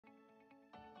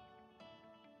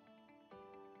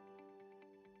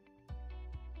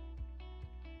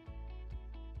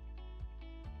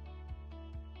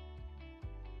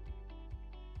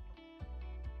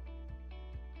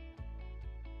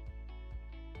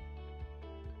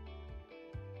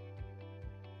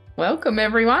Welcome,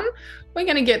 everyone. We're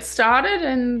going to get started,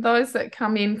 and those that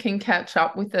come in can catch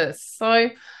up with us.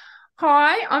 So,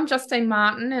 hi, I'm Justine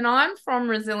Martin, and I'm from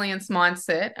Resilience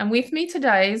Mindset. And with me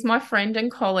today is my friend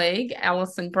and colleague,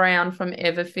 Allyson Brown from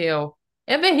Everheal.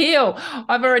 Everheal.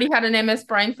 I've already had an MS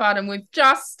brain fart, and we've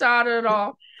just started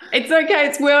off. It's okay.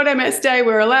 It's World MS Day.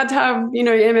 We're allowed to have,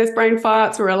 MS brain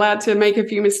farts. We're allowed to make a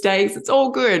few mistakes. It's all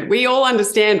good. We all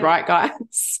understand, right,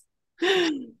 guys?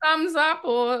 Thumbs up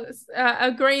or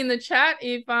agree in the chat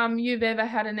if you've ever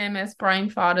had an MS brain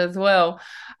fart as well.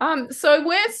 So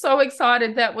we're so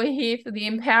excited that we're here for the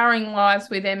Empowering Lives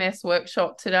with MS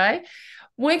workshop today.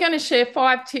 We're going to share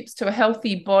 5 tips to a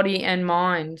healthy body and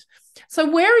mind. So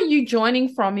where are you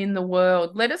joining from in the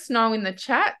world? Let us know in the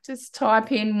chat. Just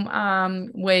type in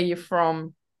where you're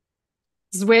from.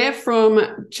 We're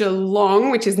from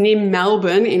Geelong, which is near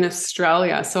Melbourne in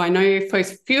Australia. So I know for a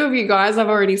few of you guys, I've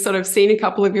already sort of seen a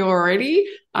couple of you already.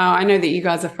 I know that you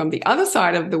guys are from the other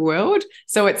side of the world.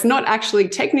 So it's not actually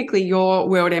technically your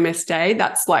World MS Day.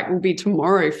 That's will be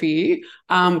tomorrow for you.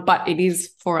 But it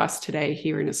is for us today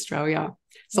here in Australia.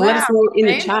 So let us know in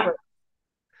the chat.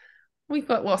 We've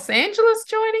got Los Angeles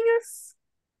joining us.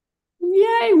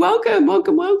 Yay, welcome,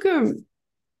 welcome, welcome.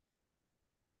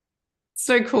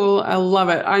 So cool. I love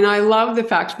it. And I love the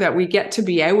fact that we get to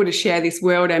be able to share this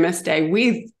World MS Day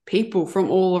with people from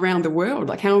all around the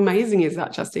world. How amazing is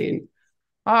that, Justine?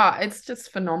 It's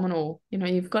just phenomenal.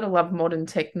 You've got to love modern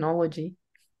technology.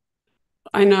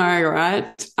 I know,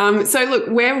 right? So look,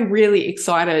 we're really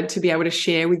excited to be able to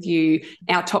share with you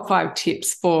our top 5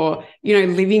 tips for,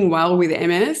 living well with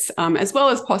MS, as well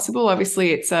as possible.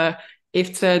 Obviously, it's a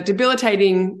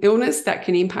debilitating illness that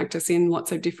can impact us in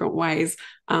lots of different ways.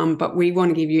 But we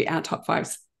want to give you our top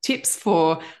 5 tips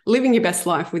for living your best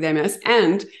life with MS.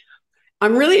 And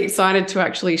I'm really excited to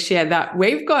actually share that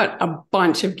we've got a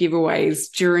bunch of giveaways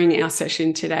during our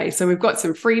session today. So we've got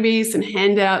some freebies and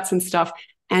handouts and stuff.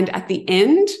 And at the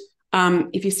end,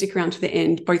 if you stick around to the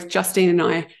end, both Justine and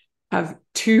I have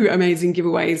 2 amazing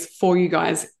giveaways for you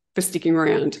guys for sticking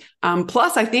around.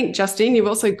 Plus, I think, Justine, you've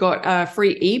also got a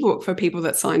free ebook for people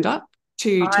that signed up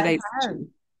to today's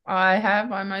session.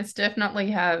 I most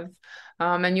definitely have.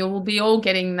 And you'll be all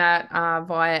getting that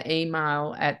via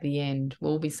email at the end.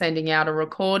 We'll be sending out a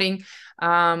recording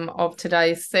of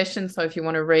today's session. So if you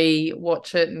want to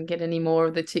re-watch it and get any more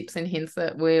of the tips and hints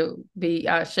that we'll be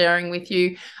sharing with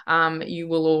you, you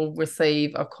will all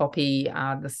receive a copy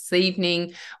this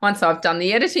evening once I've done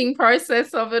the editing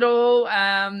process of it all,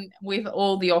 with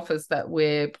all the offers that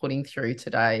we're putting through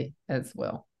today as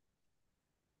well.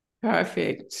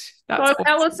 Perfect. That's so, awesome.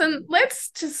 Allyson, let's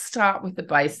just start with the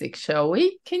basics, shall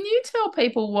we? Can you tell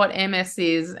people what MS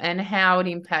is and how it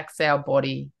impacts our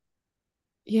body?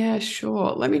 Yeah,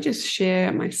 sure. Let me just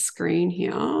share my screen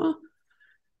here.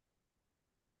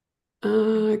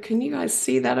 Can you guys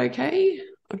see that okay?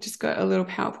 I've just got a little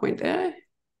PowerPoint there.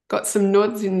 Got some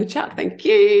nods in the chat. Thank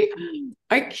you.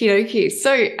 Okie dokie.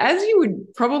 So as you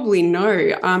would probably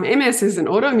know, MS is an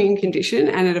autoimmune condition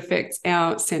and it affects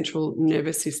our central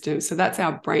nervous system. So that's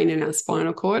our brain and our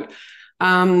spinal cord.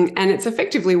 And it's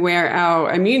effectively where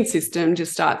our immune system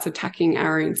just starts attacking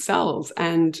our own cells.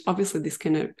 And obviously this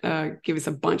can give us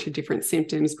a bunch of different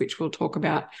symptoms, which we'll talk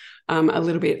about a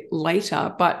little bit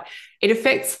later. But it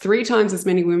affects 3 times as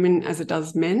many women as it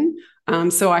does men.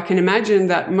 So I can imagine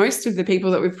that most of the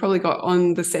people that we've probably got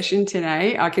on the session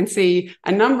today, I can see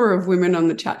a number of women on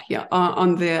the chat here,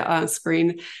 on the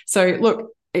screen. So look,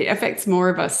 it affects more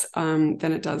of us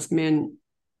than it does men.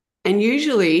 And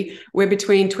usually we're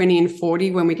between 20 and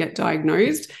 40 when we get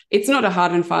diagnosed. It's not a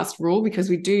hard and fast rule because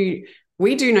we do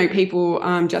know people,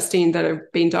 Justine, that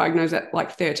have been diagnosed at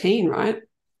 13, right?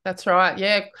 That's right.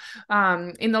 Yeah.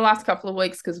 In the last couple of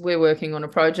weeks, because we're working on a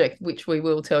project, which we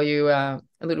will tell you a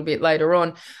little bit later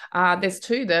on, there's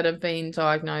 2 that have been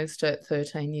diagnosed at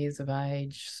 13 years of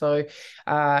age. So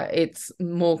it's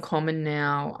more common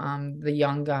now. The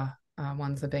younger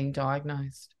ones are being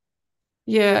diagnosed.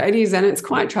 Yeah, it is. And it's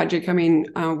quite tragic. I mean,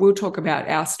 we'll talk about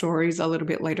our stories a little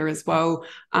bit later as well.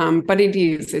 But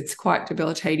it's quite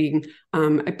debilitating,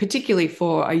 particularly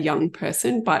for a young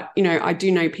person. But, I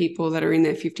do know people that are in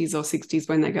their 50s or 60s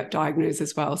when they got diagnosed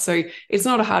as well. So it's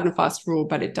not a hard and fast rule,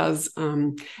 but it does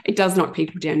knock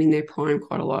people down in their prime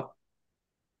quite a lot.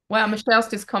 Wow. Michelle's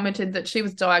just commented that she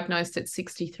was diagnosed at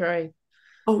 63.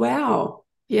 Oh, wow.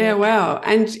 Yeah, wow.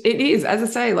 And it is, as I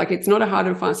say, it's not a hard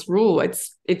and fast rule.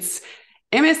 It's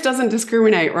MS doesn't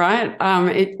discriminate, right?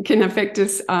 It can affect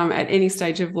us at any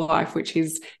stage of life, which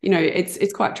is,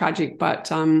 it's quite tragic, but,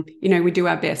 we do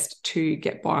our best to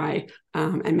get by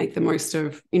and make the most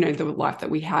of, the life that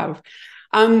we have.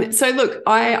 So look,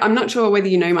 I'm not sure whether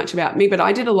you know much about me, but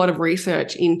I did a lot of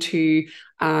research into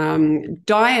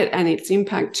diet and its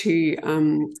impact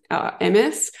to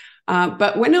MS.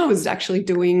 But when I was actually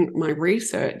doing my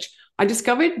research, I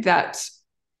discovered that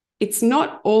it's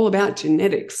not all about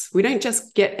genetics. We don't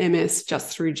just get MS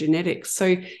just through genetics.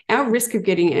 So our risk of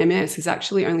getting MS is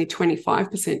actually only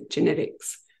 25%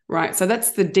 genetics, right? So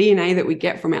that's the DNA that we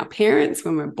get from our parents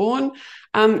when we're born.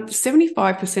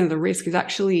 75% of the risk is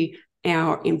actually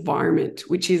our environment,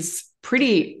 which is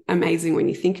pretty amazing when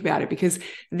you think about it, because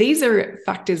these are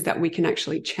factors that we can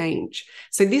actually change.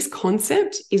 So this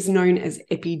concept is known as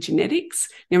epigenetics.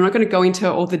 Now, I'm not going to go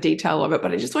into all the detail of it,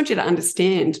 but I just want you to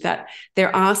understand that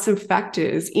there are some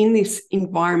factors in this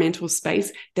environmental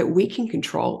space that we can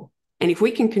control. And if we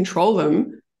can control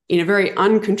them in a very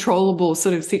uncontrollable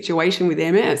sort of situation with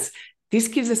MS, this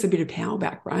gives us a bit of power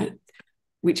back,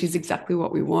 which is exactly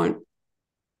what we want.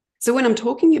 So when I'm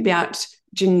talking about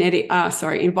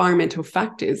environmental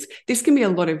factors, this can be a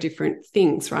lot of different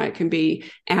things, right? It can be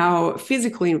our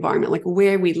physical environment, like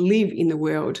where we live in the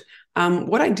world.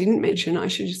 What I didn't mention, I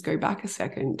should just go back a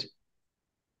second.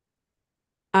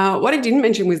 What I didn't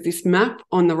mention was this map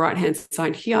on the right-hand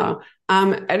side here.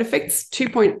 It affects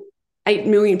 2.8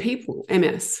 million people,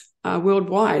 MS.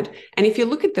 Worldwide. And if you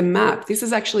look at the map, this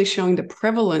is actually showing the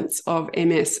prevalence of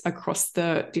MS across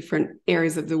the different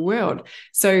areas of the world.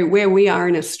 So where we are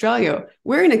in Australia,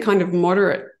 we're in a kind of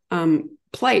moderate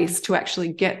place to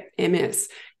actually get MS.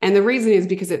 And the reason is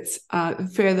because it's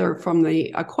further from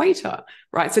the equator,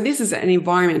 right? So this is an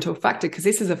environmental factor because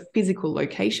this is a physical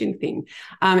location thing.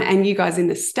 And you guys in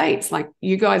the States, like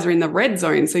you guys are in the red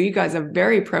zone. So you guys are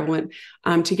very prevalent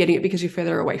to getting it because you're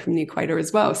further away from the equator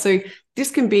as well. So this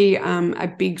can be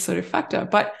a big sort of factor.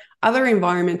 But other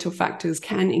environmental factors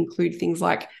can include things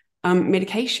like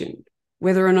medication,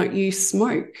 whether or not you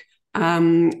smoke,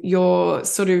 your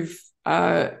sort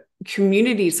of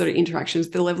community sort of interactions,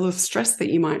 the level of stress that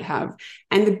you might have.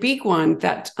 And the big one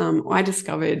that I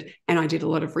discovered and I did a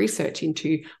lot of research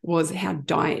into was how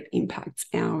diet impacts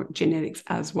our genetics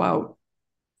as well.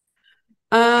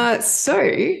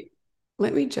 So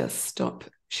let me just stop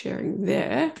sharing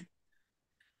there.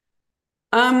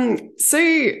 So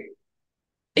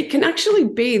it can actually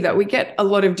be that we get a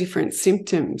lot of different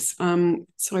symptoms.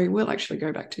 So we'll actually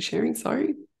go back to sharing,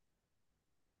 sorry.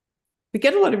 We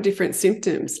get a lot of different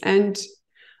symptoms, and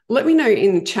let me know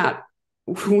in the chat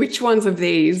which ones of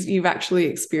these you've actually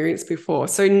experienced before.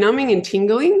 So numbing and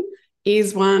tingling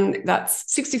is one that's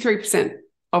 63%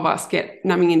 of us get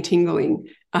numbing and tingling.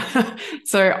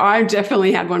 So I've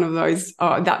definitely had one of those,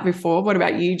 that before. What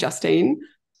about you, Justine?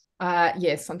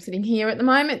 Yes, I'm sitting here at the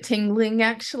moment, tingling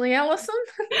actually, Allyson.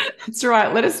 That's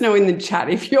right. Let us know in the chat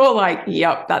if you're like,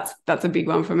 yep, that's a big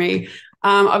one for me.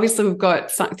 Obviously, we've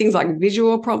got things like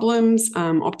visual problems,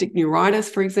 optic neuritis,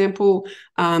 for example.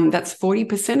 That's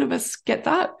 40% of us get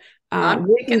that. I'm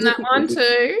getting that one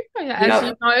too. As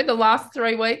you know, the last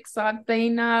 3 weeks I've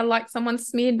been like someone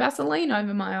smeared Vaseline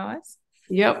over my eyes.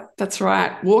 Yep, that's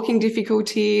right. Walking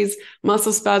difficulties,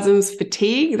 muscle spasms,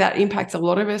 fatigue, that impacts a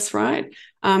lot of us, right?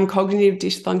 Cognitive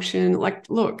dysfunction. Like,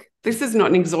 look, this is not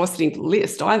an exhaustive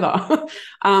list either.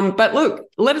 But look,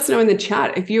 let us know in the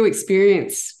chat if you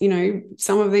experience,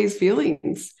 some of these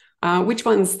feelings. Which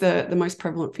one's the most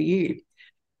prevalent for you?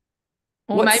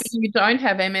 Or maybe you don't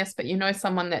have MS, but you know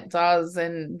someone that does,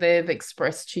 and they've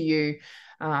expressed to you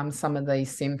some of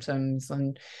these symptoms,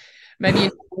 and maybe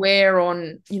you're aware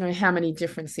on, how many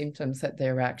different symptoms that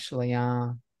there actually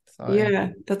are. So yeah,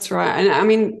 that's right. And I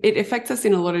mean, it affects us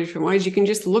in a lot of different ways. You can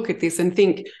just look at this and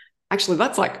think, actually,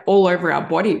 that's like all over our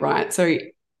body, right? So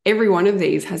every one of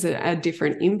these has a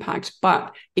different impact,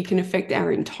 but it can affect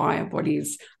our entire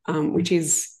bodies, which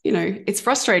is, it's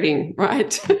frustrating,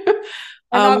 right?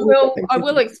 And I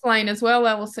will explain as well,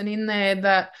 Allyson, in there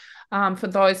that for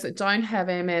those that don't have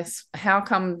MS, how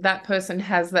come that person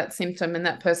has that symptom and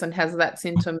that person has that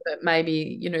symptom, but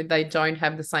maybe, they don't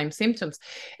have the same symptoms.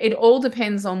 It all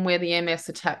depends on where the MS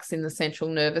attacks in the central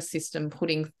nervous system,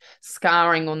 putting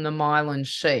scarring on the myelin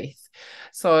sheath.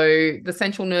 So the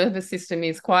central nervous system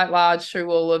is quite large through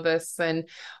all of us, and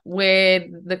where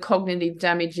the cognitive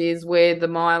damage is, where the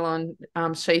myelin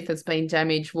sheath has been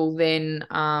damaged, will then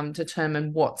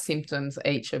determine what symptoms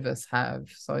each of us have.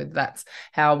 So that's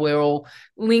how we're all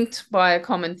linked by a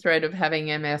common thread of having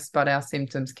MS, but our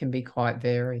symptoms can be quite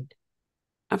varied.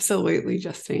 Absolutely,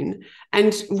 Justine.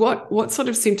 And what sort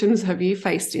of symptoms have you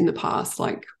faced in the past?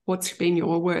 Like, what's been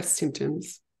your worst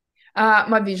symptoms?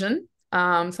 My vision.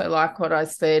 So like what I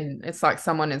said, it's like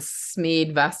someone has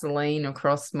smeared Vaseline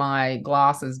across my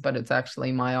glasses, but it's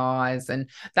actually my eyes. And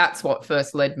that's what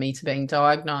first led me to being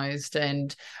diagnosed.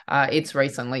 And it's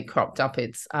recently cropped up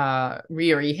its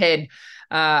reary head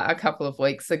a couple of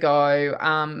weeks ago.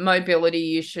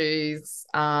 Mobility issues.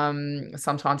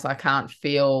 Sometimes I can't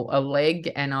feel a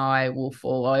leg and I will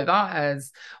fall over,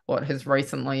 as what has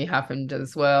recently happened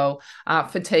as well.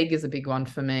 Fatigue is a big one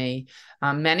for me.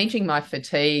 Managing my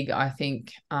fatigue, I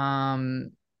think,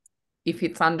 if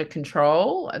it's under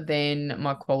control, then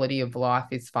my quality of life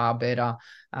is far better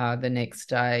the next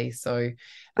day. So,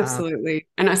 Absolutely.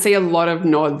 And I see a lot of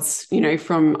nods,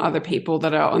 from other people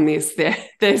that are on this.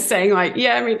 They're saying like,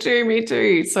 yeah, me too, me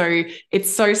too. So it's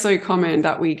so common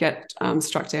that we get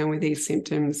struck down with these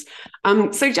symptoms.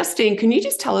 So Justine, can you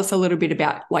just tell us a little bit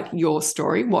about like your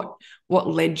story? What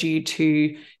led you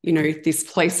to, this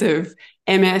place of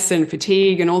MS and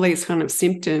fatigue and all these kind of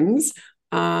symptoms?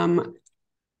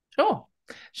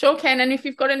 Sure, Ken. And if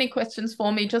you've got any questions for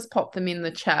me, just pop them in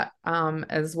the chat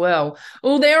as well.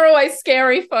 Oh, they're always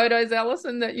scary photos,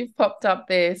 Allyson, that you've popped up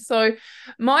there. So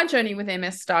my journey with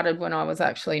MS started when I was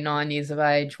actually 9 years of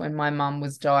age, when my mum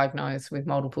was diagnosed with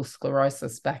multiple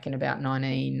sclerosis back in about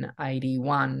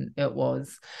 1981, it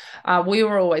was. We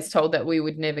were always told that we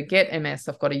would never get MS.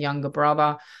 I've got a younger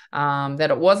brother,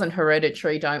 that it wasn't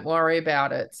hereditary, don't worry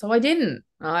about it. So I didn't.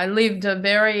 I lived a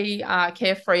very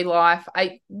carefree life,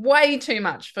 ate way too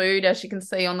much food, as you can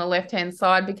see on the left-hand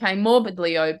side, became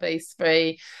morbidly obese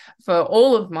for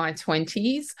all of my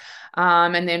 20s,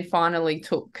 and then finally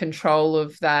took control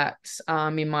of that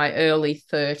in my early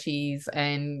 30s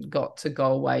and got to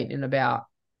goal weight in about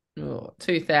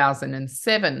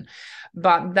 2007.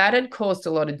 But that had caused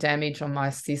a lot of damage on my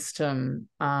system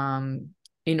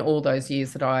in all those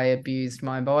years that I abused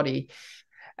my body.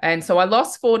 And so I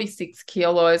lost 46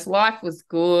 kilos. Life was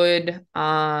good.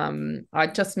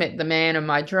 I just met the man of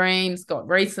my dreams, got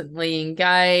recently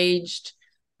engaged,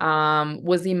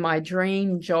 was in my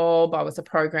dream job. I was a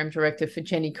program director for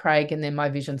Jenny Craig, and then my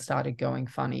vision started going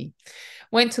funny.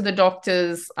 Went to the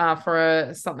doctors for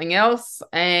something else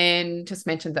and just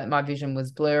mentioned that my vision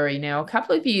was blurry. Now, a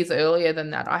couple of years earlier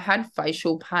than that, I had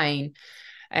facial pain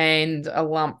and a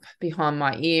lump behind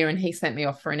my ear, and he sent me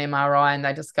off for an MRI, and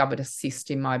they discovered a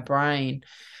cyst in my brain,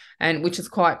 and which is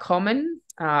quite common.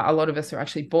 A lot of us are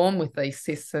actually born with these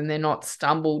cysts and they're not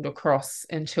stumbled across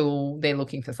until they're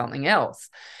looking for something else.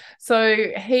 So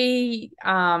he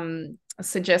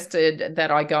suggested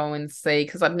that I go and see,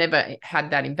 because I'd never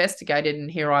had that investigated,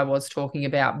 and here I was talking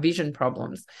about vision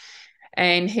problems.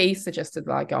 And he suggested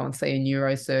that I go and see a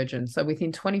neurosurgeon. So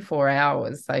within 24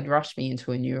 hours, they'd rushed me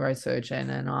into a neurosurgeon.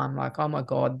 And I'm like, oh my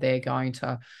God, they're going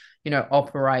to,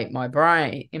 operate my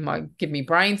brain, give me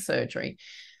brain surgery.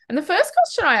 And the first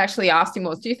question I actually asked him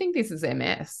was, do you think this is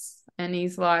MS? And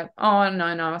he's like, oh, no.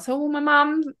 I said, well, my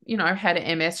mum,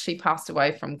 had MS. She passed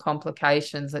away from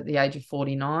complications at the age of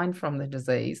 49 from the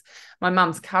disease. My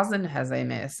mum's cousin has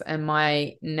MS, and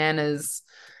my nana's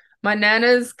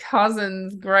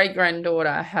cousin's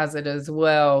great-granddaughter has it as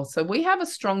well. So we have a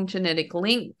strong genetic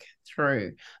link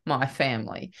through my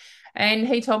family. And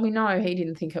he told me, no, he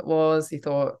didn't think it was. He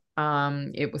thought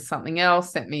it was something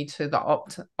else, sent me to the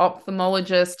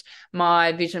ophthalmologist.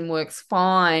 My vision works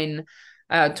fine,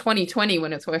 20/20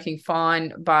 when it's working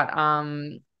fine. But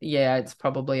yeah, it's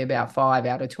probably about 5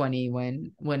 out of 20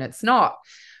 when it's not.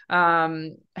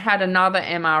 Had another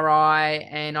MRI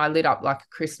and I lit up like a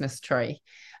Christmas tree.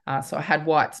 So I had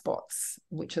white spots,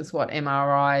 which is what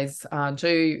MRIs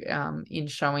do in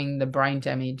showing the brain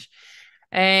damage.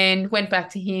 And went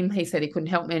back to him. He said he couldn't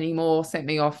help me anymore, sent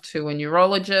me off to a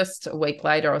neurologist. A week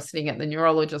later, I was sitting at the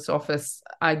neurologist's office.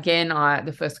 Again,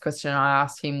 the first question I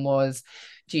asked him was,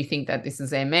 do you think that this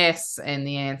is MS? And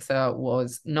the answer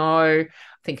was no. I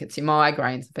think it's your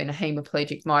migraines. I've been a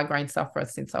hemiplegic migraine sufferer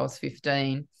since I was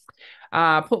 15.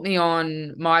 Put me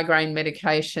on migraine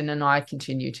medication, and I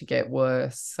continued to get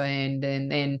worse. And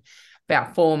then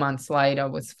about 4 months later,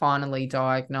 was finally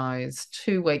diagnosed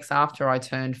 2 weeks after I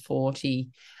turned 40.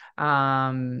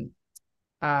 2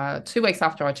 weeks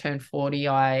after I turned 40,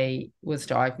 I was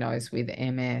diagnosed with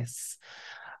MS.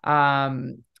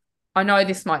 I know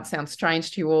this might sound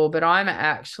strange to you all, but I'm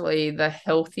actually the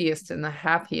healthiest and the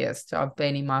happiest I've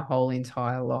been in my whole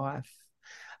entire life.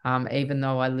 Even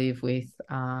though I live with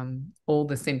all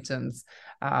the symptoms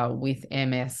with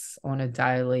MS on a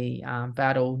daily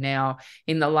battle. Now,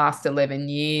 in the last 11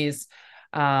 years,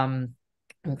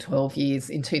 or 12 years.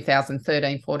 In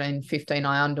 2013, 14, 15,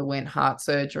 I underwent heart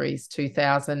surgeries.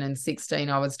 2016,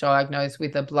 I was diagnosed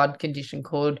with a blood condition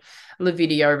called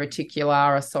lividio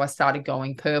reticularis. So I started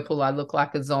going purple. I looked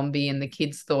like a zombie, and the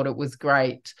kids thought it was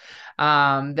great,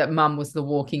 that mum was the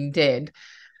walking dead.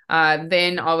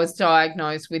 Then I was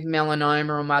diagnosed with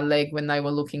melanoma on my leg when they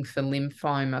were looking for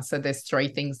lymphoma. So there's three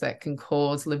things that can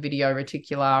cause lividio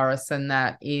reticularis, and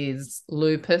that is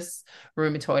lupus,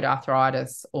 rheumatoid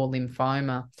arthritis, or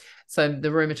lymphoma. So the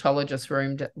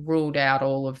rheumatologist ruled out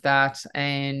all of that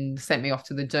and sent me off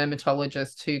to the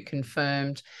dermatologist, who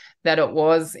confirmed that it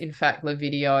was in fact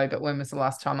lividio. But when was the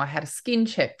last time I had a skin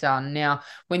check done? Now,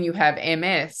 when you have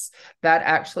MS, that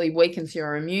actually weakens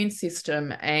your immune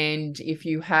system, and if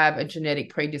you have a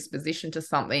genetic predisposition to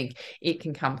something, it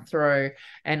can come through.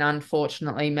 And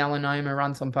unfortunately, melanoma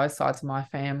runs on both sides of my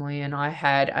family, and I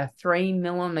had a 3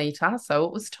 millimeter, so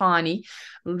it was tiny,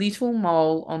 little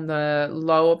mole on the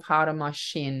lower part of my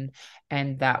shin,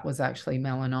 and that was actually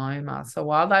melanoma. So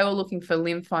while they were looking for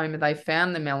lymphoma, they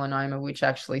found the melanoma, which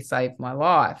actually saved my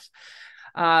life.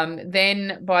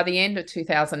 Then by the end of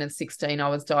 2016, I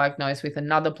was diagnosed with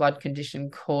another blood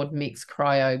condition called mixed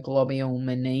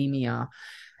cryoglobulinemia.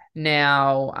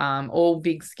 Now, all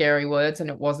big scary words,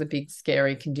 and it was a big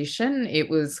scary condition. It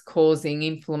was causing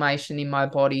inflammation in my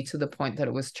body to the point that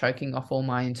it was choking off all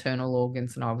my internal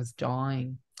organs, and I was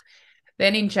dying.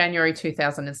 Then in January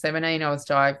 2017, I was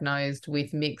diagnosed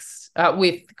with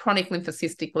chronic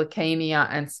lymphocystic leukemia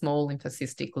and small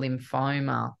lymphocystic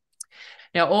lymphoma.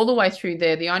 Now, all the way through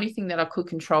there, the only thing that I could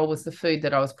control was the food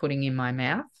that I was putting in my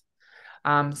mouth.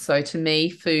 So to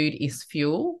me, food is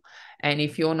fuel. And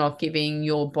if you're not giving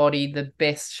your body the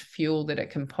best fuel that it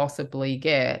can possibly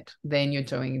get, then you're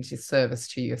doing a disservice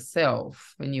to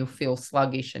yourself, and you'll feel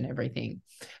sluggish and everything.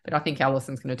 But I think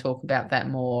Allison's going to talk about that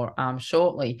more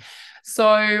shortly. So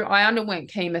I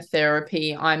underwent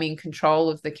chemotherapy. I'm in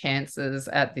control of the cancers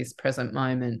at this present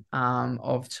moment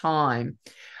of time.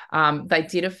 They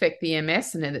did affect the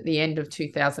MS, and at the end of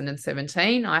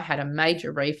 2017, I had a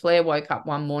major reflare, woke up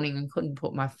one morning and couldn't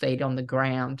put my feet on the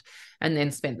ground, and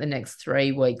then spent the next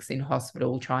 3 weeks in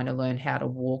hospital trying to learn how to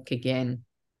walk again.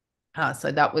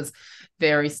 So that was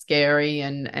very scary,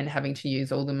 and having to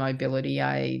use all the mobility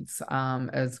aids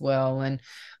as well. And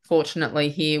fortunately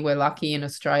here, we're lucky in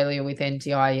Australia with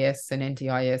NDIS, and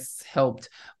NDIS helped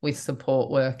with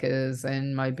support workers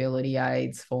and mobility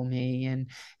aids for me and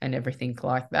everything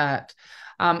like that.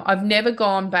 I've never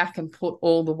gone back and put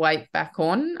all the weight back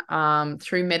on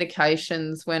through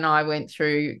medications. When I went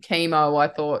through chemo, I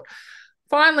thought,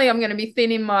 finally, I'm going to be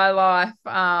thin in my life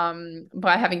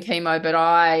by having chemo, but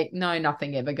I know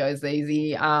nothing ever goes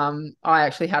easy. I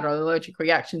actually had an allergic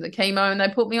reaction to chemo, and they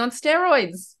put me on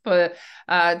steroids for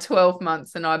 12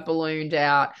 months, and I ballooned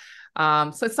out.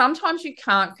 So sometimes you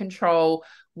can't control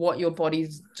what your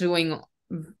body's doing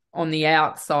on the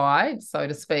outside, so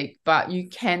to speak, but you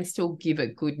can still give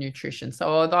it good nutrition. So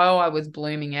although I was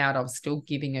blooming out, I was still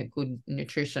giving it good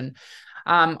nutrition.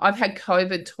 I've had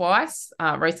COVID twice,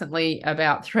 recently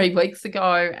about 3 weeks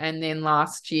ago, and then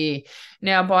last year.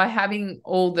 Now, by having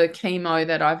all the chemo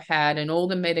that I've had and all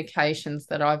the medications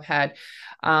that I've had,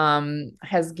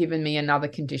 has given me another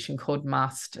condition called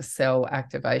mast cell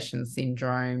activation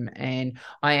syndrome, and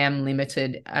I am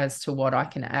limited as to what I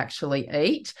can actually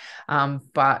eat,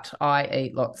 but I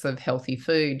eat lots of healthy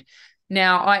food.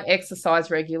 Now, I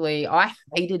exercise regularly. I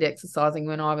hated exercising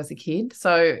when I was a kid.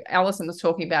 So Allyson was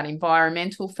talking about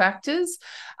environmental factors.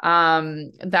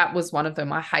 That was one of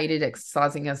them. I hated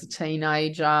exercising as a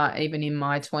teenager, even in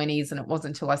my 20s. And it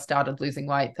wasn't until I started losing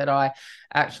weight that I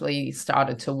actually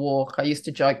started to walk. I used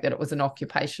to joke that it was an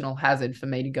occupational hazard for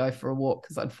me to go for a walk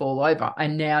because I'd fall over. I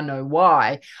now know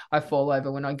why I fall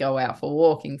over when I go out for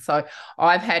walking. So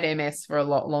I've had MS for a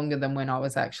lot longer than when I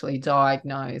was actually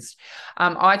diagnosed.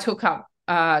 I took up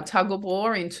tug of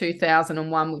war in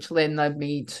 2001, which led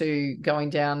me to going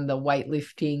down the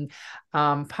weightlifting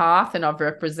path, and I've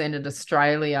represented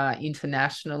Australia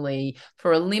internationally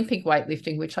for Olympic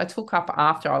weightlifting, which I took up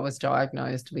after I was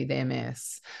diagnosed with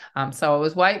MS. So I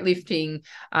was weightlifting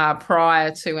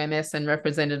prior to MS and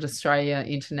represented Australia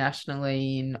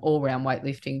internationally in all-round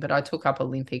weightlifting, but I took up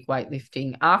Olympic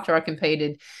weightlifting after I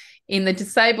competed in the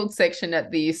disabled section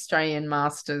at the Australian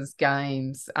Masters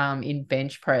Games in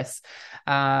bench press.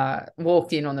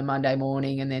 Walked in on the Monday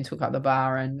morning and then took up the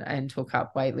bar and took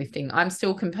up weightlifting. I'm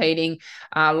still competing.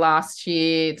 Last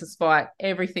year, despite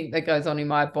everything that goes on in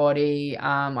my body,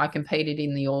 I competed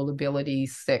in the all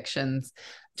abilities sections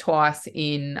twice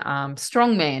in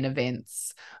strongman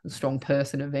events, strong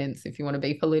person events, if you want to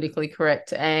be politically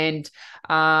correct, and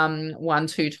won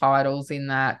 2 titles in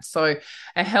that. So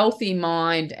a healthy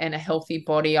mind and a healthy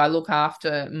body. I look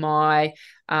after my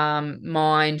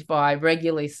mind by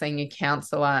regularly seeing a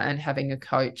counsellor and having a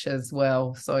coach as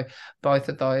well. So both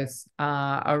of those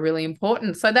are really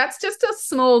important. So that's just a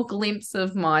small glimpse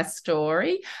of my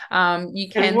story. You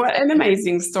can. And what an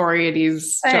amazing story it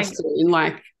is, Justine.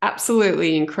 Like,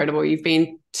 absolutely incredible. You've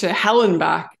been to hell and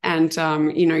back, and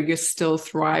you're still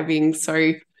thriving.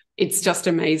 So it's just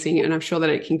amazing, and I'm sure that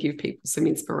it can give people some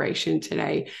inspiration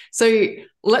today. So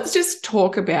let's just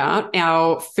talk about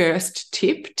our first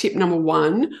tip number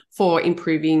 1 for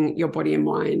improving your body and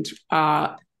mind.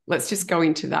 Let's just go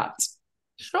into that.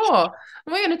 Sure.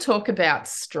 We're going to talk about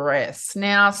stress.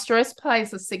 Now, stress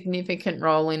plays a significant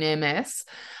role in MS.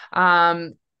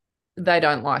 They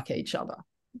don't like each other.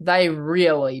 They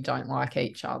really don't like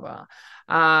each other.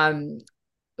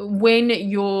 When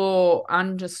you're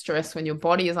under stress, when your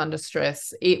body is under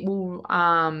stress, it will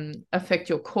affect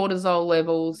your cortisol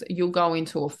levels. You'll go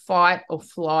into a fight or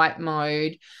flight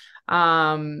mode.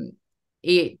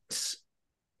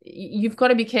 You've got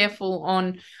to be careful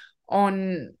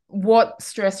on what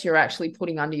stress you're actually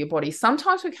putting under your body.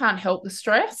 Sometimes we can't help the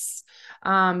stress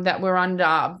that we're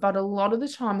under, but a lot of the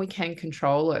time we can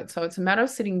control it. So it's a matter of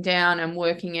sitting down and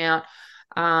working out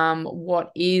what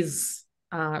is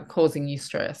causing you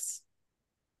stress.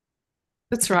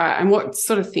 That's right. And what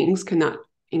sort of things can that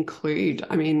include?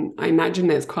 I mean, I imagine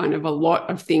there's kind of a lot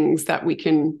of things that we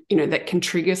can, that can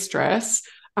trigger stress.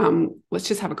 Let's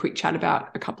just have a quick chat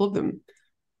about a couple of them.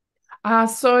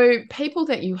 So people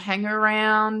that you hang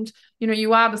around,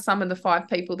 you are the sum of the 5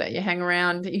 people that you hang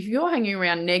around. If you're hanging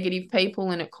around negative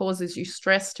people and it causes you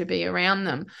stress to be around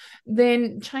them,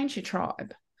 then change your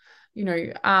tribe.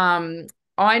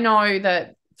 I know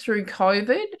that through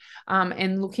COVID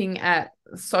and looking at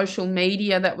social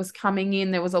media that was coming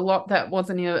in, there was a lot that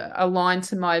wasn't aligned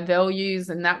to my values,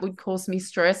 and that would cause me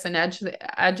stress and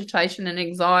agitation and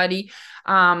anxiety.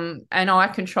 And I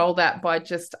control that by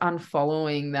just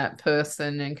unfollowing that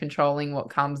person and controlling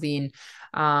what comes in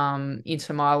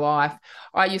into my life.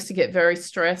 I used to get very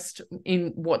stressed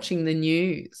in watching the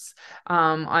news.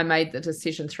 I made the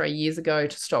decision 3 years ago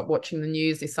to stop watching the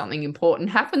news. If something important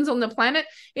happens on the planet,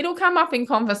 it'll come up in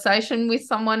conversation with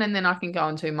someone, and then I can go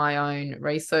and do my own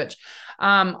research.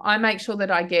 I make sure that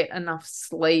I get enough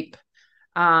sleep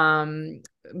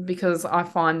because I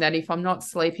find that if I'm not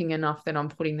sleeping enough, then I'm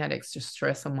putting that extra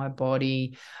stress on my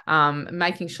body.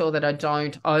 Making sure that I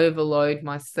don't overload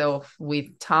myself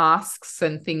with tasks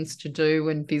and things to do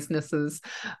and businesses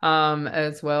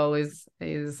as well is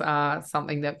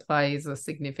something that plays a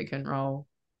significant role.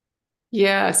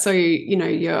 Yeah, so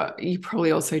you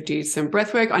probably also do some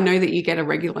breath work. I know that you get a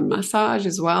regular massage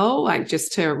as well, like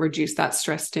just to reduce that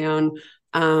stress down.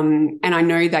 And I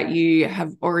know that you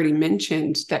have already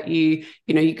mentioned that you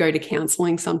go to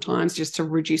counseling sometimes just to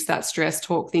reduce that stress,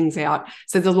 talk things out.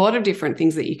 So there's a lot of different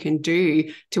things that you can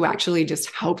do to actually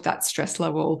just help that stress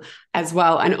level as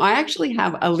well. And I actually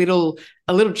have a little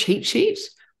cheat sheet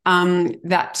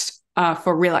that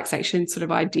for relaxation sort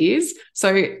of ideas.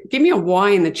 So give me a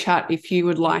Y in the chat if you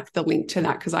would like the link to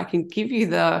that, because I can give you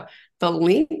the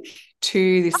link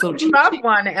to this little cheat sheet.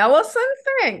 One, Allyson.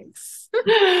 Thanks.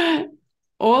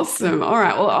 Awesome. All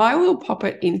right. Well, I will pop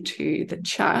it into the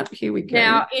chat. Here we go.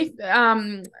 Now,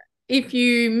 if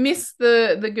you miss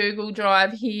the Google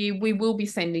Drive here, we will be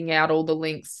sending out all the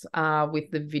links with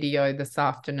the video this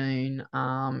afternoon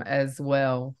as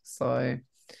well. So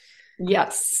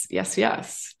yes.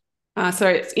 So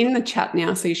it's in the chat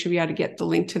now, so you should be able to get the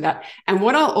link to that. And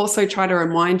what I'll also try to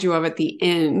remind you of at the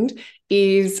end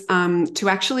is to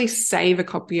actually save a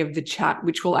copy of the chat,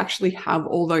 which will actually have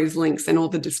all those links and all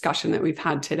the discussion that we've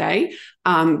had today.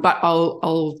 But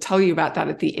I'll tell you about that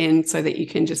at the end so that you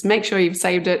can just make sure you've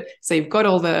saved it. So you've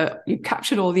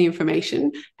captured all the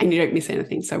information and you don't miss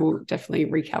anything. So we'll definitely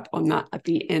recap on that at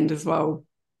the end as well.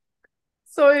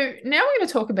 So now we're going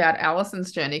to talk about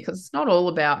Allyson's journey, because it's not all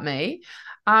about me.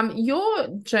 Your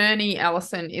journey,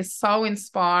 Allyson, is so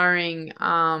inspiring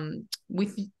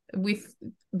with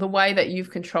the way that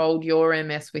you've controlled your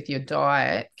MS with your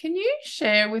diet. Can you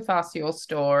share with us your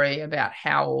story about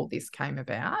how all this came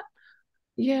about?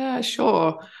 Yeah,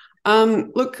 sure.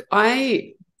 Look,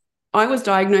 I was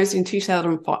diagnosed in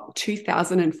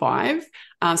 2005.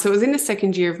 So it was in the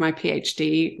second year of my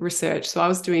PhD research. So I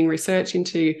was doing research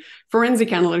into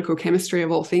forensic analytical chemistry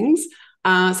of all things.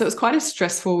 So it was quite a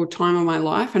stressful time of my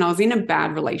life. And I was in a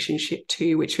bad relationship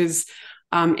too, which was,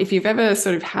 if you've ever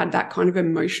sort of had that kind of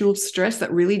emotional stress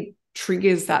that really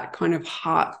triggers that kind of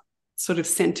heart sort of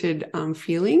centered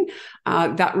feeling,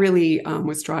 that really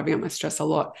was driving up my stress a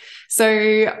lot.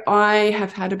 So I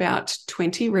have had about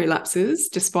 20 relapses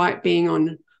despite being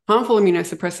on harmful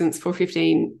immunosuppressants for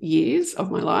 15 years of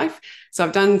my life. So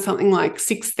I've done something like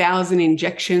 6,000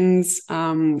 injections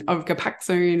of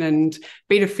Gapaxone and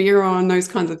beta-ferron, those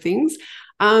kinds of things.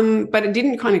 But it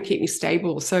didn't kind of keep me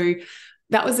stable. So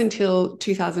that was until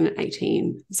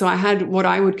 2018. So I had what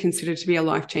I would consider to be a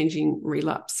life-changing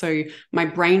relapse. So my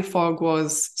brain fog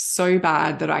was so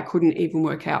bad that I couldn't even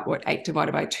work out what 8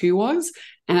 divided by 2 was.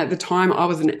 And at the time I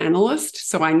was an analyst,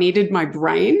 so I needed my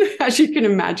brain. As you can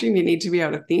imagine, you need to be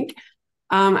able to think.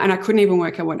 And I couldn't even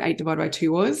work out what 8 divided by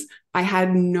 2 was. I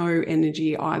had no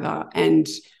energy either. And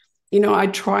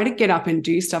I'd try to get up and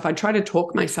do stuff. I'd try to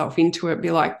talk myself into it,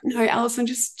 be like, no, Allyson,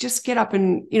 just get up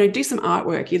and, do some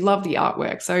artwork. You love the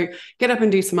artwork. So get up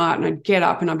and do some art. And I'd get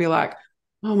up and I'd be like,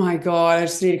 oh my God, I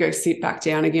just need to go sit back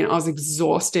down again. I was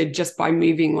exhausted just by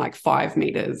moving like 5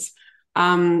 meters.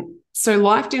 So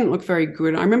life didn't look very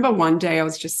good. I remember one day I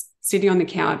was just sitting on the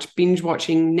couch, binge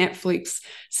watching Netflix,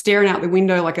 staring out the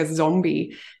window like a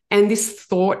zombie. And this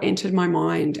thought entered my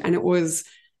mind, and it was,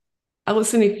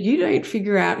 Allyson, if you don't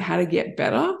figure out how to get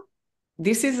better,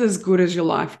 this is as good as your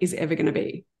life is ever going to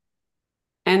be.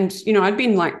 And, I'd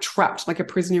been like trapped like a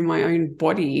prisoner in my own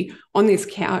body on this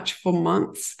couch for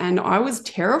months. And I was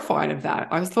terrified of that.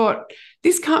 I thought,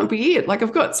 this can't be it. Like,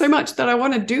 I've got so much that I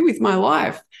want to do with my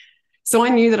life. So I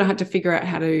knew that I had to figure out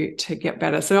how to get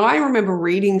better. So I remember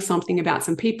reading something about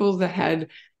some people that had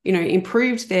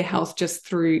improved their health just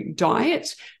through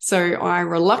diet. So I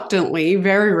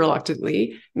very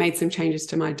reluctantly made some changes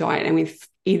to my diet. And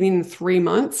within 3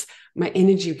 months, my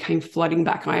energy came flooding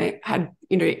back. I had,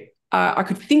 I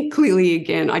could think clearly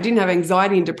again. I didn't have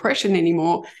anxiety and depression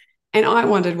anymore. And I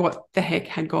wondered what the heck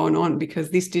had gone on,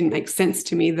 because this didn't make sense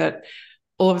to me that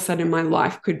all of a sudden my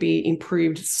life could be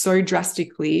improved so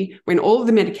drastically when all of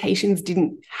the medications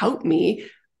didn't help me,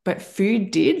 but food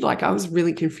did. Like, I was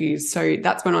really confused. So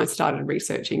that's when I started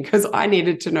researching, because I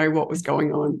needed to know what was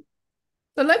going on.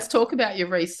 So let's talk about your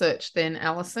research then,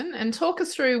 Allyson, and talk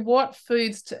us through what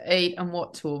foods to eat and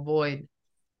what to avoid.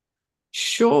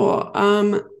 Sure.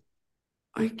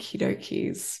 Okie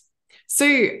dokies.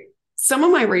 So some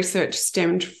of my research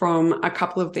stemmed from a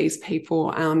couple of these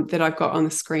people that I've got on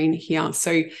the screen here.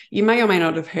 So you may or may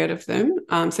not have heard of them.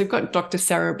 So we've got Dr.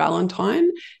 Sarah Ballantyne.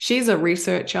 She's a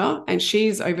researcher, and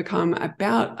she's overcome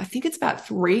I think it's about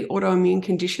 3 autoimmune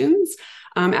conditions.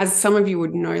 As some of you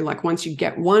would know, like, once you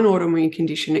get one autoimmune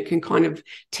condition, it can kind of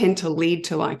tend to lead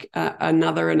to like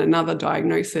another and another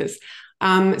diagnosis.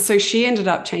 So she ended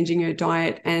up changing her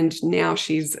diet, and now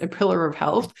she's a pillar of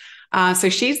health. So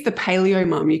she's the paleo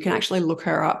mum. You can actually look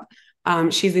her up.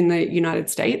 She's in the United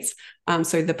States.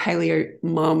 So the paleo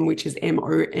mum, which is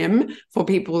MOM for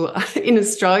people in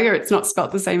Australia, it's not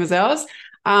spelt the same as ours.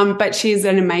 But she's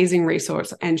an amazing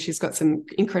resource, and she's got some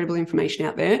incredible information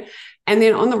out there. And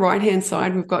then on the right-hand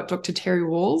side, we've got Dr. Terry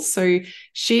Walls. So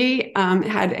she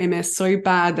had MS so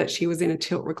bad that she was in a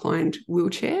tilt-reclined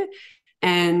wheelchair,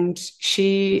 and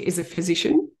she is a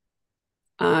physician.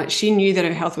 She knew that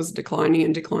her health was declining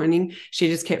and declining. She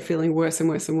just kept feeling worse and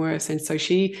worse and worse. And so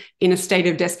she, in a state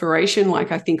of desperation,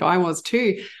 like I think I was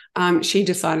too, she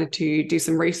decided to do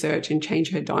some research and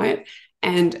change her diet.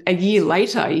 And a year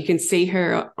later, you can see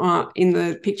her in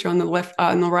the picture on the left,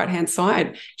 on the right-hand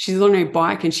side. She's on her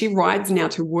bike, and she rides now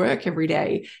to work every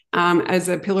day as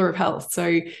a pillar of health.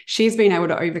 So she's been able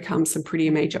to overcome some pretty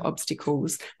major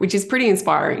obstacles, which is pretty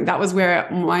inspiring. That was where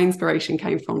my inspiration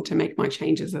came from to make my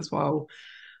changes as well.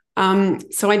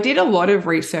 So I did a lot of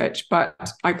research, but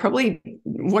I probably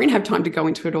won't have time to go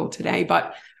into it all today.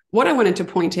 But what I wanted to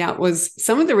point out was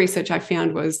some of the research I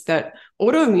found was that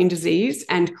autoimmune disease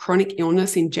and chronic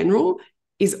illness in general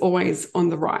is always on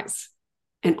the rise.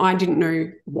 And I didn't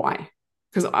know why,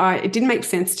 because it didn't make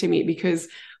sense to me, because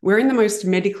we're in the most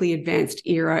medically advanced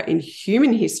era in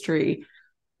human history.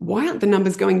 Why aren't the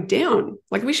numbers going down?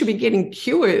 Like, we should be getting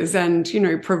cures and,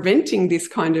 preventing this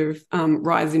kind of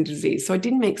rise in disease. So it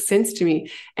didn't make sense to me.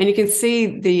 And you can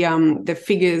see the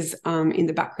figures in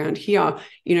the background here.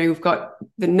 We've got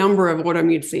the number of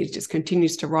autoimmune disease just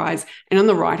continues to rise. And on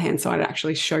the right-hand side, it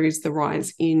actually shows the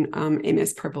rise in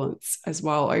MS prevalence as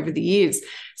well over the years.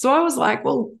 So I was like,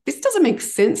 well, this doesn't make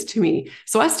sense to me.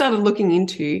 So I started looking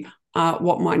into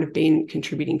what might have been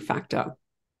contributing factor.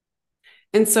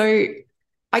 And so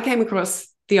I came across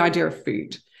the idea of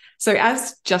food. So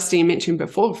as Justine mentioned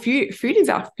before, food is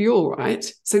our fuel, right?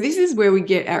 So this is where we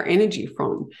get our energy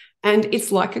from. And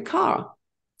it's like a car.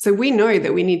 So we know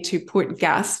that we need to put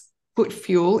put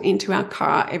fuel into our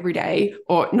car every day,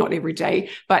 or not every day,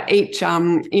 but each,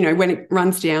 when it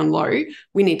runs down low,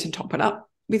 we need to top it up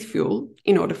with fuel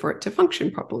in order for it to function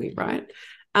properly, right?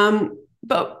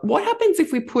 But what happens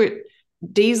if we put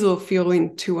diesel fuel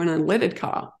into an unleaded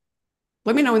car?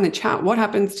 Let me know in the chat, what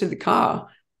happens to the car?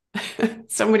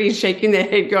 Somebody's shaking their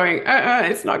head going,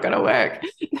 it's not going to work.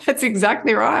 That's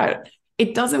exactly right.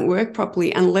 It doesn't work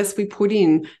properly unless we put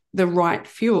in the right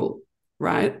fuel,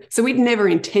 right? So we'd never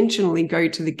intentionally go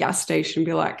to the gas station and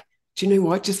be like, do you know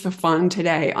what? Just for fun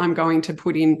today, I'm going to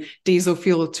put in diesel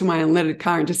fuel to my unleaded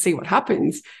car and just see what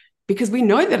happens, because we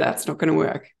know that that's not going to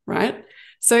work, right?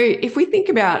 So if we think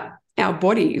about our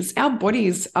bodies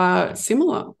are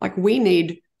similar. Like, we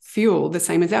need fuel the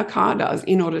same as our car does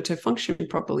in order to function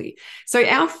properly. So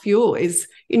our fuel is,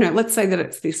 let's say that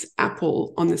it's this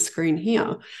apple on the screen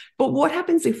here. But what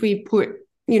happens if we put,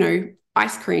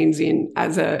 ice creams in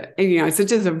as so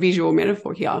just a visual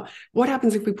metaphor here? What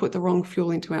happens if we put the wrong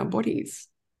fuel into our bodies?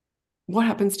 What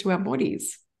happens to our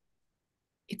bodies?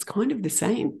 It's kind of the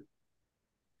same.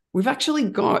 We've actually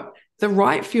got the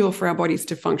right fuel for our bodies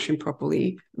to function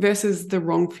properly versus the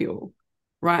wrong fuel.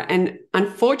 Right. And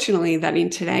unfortunately, that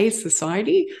in today's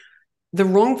society, the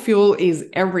wrong fuel is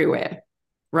everywhere.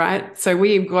 Right. So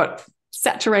we've got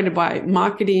saturated by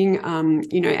marketing.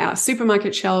 Our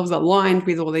supermarket shelves are lined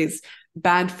with all these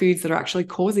bad foods that are actually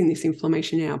causing this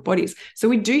inflammation in our bodies. So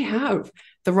we do have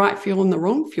the right fuel and the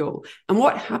wrong fuel. And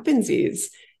what happens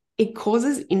is it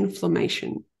causes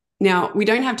inflammation. Now, we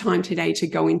don't have time today to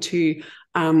go into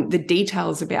the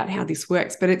details about how this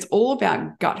works, but it's all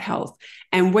about gut health.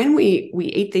 And when we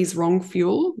eat this wrong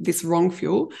fuel,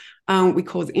 we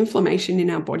cause inflammation in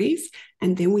our bodies,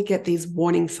 and then we get these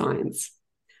warning signs.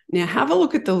 Now, have a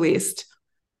look at the list.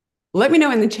 Let me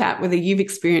know in the chat whether you've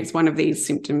experienced one of these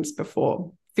symptoms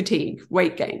before: fatigue,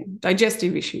 weight gain,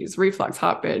 digestive issues, reflux,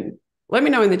 heartburn. Let me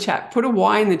know in the chat. Put a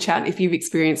Y in the chat if you've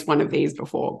experienced one of these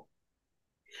before.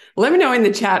 Let me know in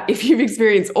the chat if you've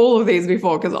experienced all of these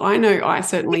before, because I know I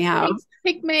certainly have.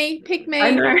 Pick me.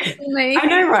 I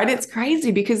know, right? It's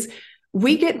crazy because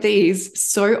we get these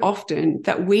so often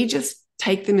that we just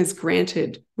take them as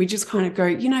granted. We just kind of go,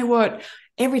 you know what?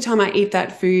 Every time I eat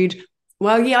that food,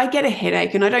 well, yeah, I get a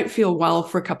headache and I don't feel well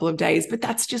for a couple of days, but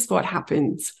that's just what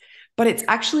happens. But it's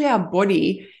actually our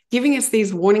body giving us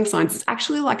these warning signs. It's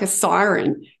actually like a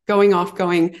siren going off,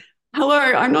 going, hello,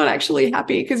 I'm not actually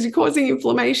happy because you're causing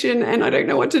inflammation and I don't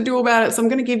know what to do about it. So I'm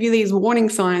going to give you these warning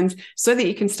signs so that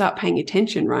you can start paying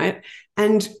attention, right?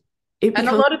 And a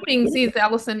lot of things is,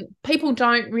 Allyson, people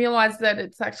don't realize that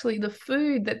it's actually the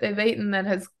food that they've eaten that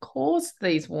has caused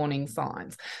these warning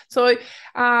signs. So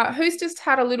who's just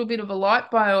had a little bit of a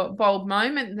light bulb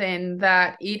moment then,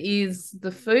 that it is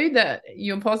the food that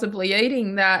you're possibly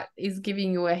eating that is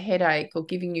giving you a headache or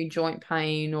giving you joint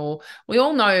pain, or we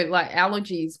all know like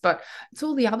allergies, but it's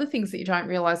all the other things that you don't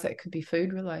realize that could be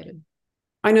food related.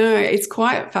 I know, it's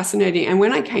quite fascinating. And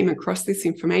when I came across this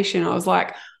information, I was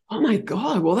like, oh my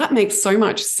God, well, that makes so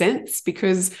much sense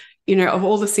because, of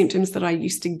all the symptoms that I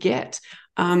used to get.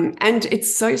 And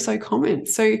it's so common.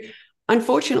 So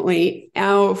unfortunately,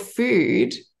 our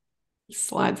food,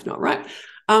 slide's not right.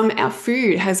 Our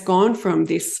food has gone from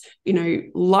this,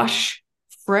 lush,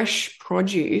 fresh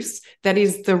produce that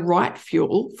is the right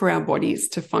fuel for our bodies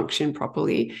to function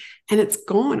properly. And it's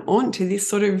gone on to this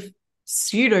sort of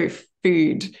pseudo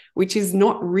food, which is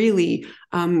not really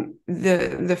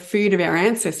the food of our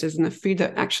ancestors and the food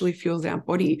that actually fuels our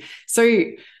body. So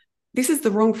this is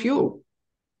the wrong fuel.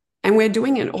 And we're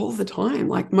doing it all the time.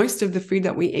 Like, most of the food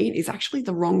that we eat is actually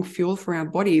the wrong fuel for our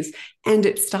bodies, and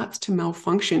it starts to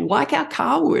malfunction like our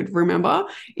car would. Remember,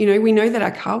 we know that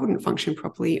our car wouldn't function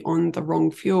properly on the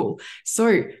wrong fuel.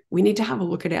 So we need to have a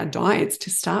look at our diets to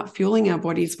start fueling our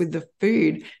bodies with the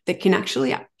food that can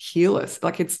actually heal us.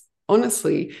 Like, it's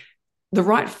honestly, the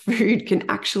right food can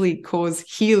actually cause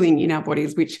healing in our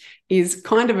bodies, which is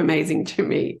kind of amazing to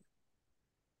me.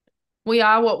 We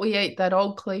are what we eat, that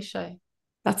old cliche.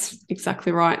 That's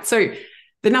exactly right. So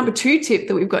the number 2 tip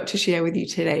that we've got to share with you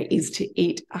today is to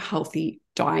eat a healthy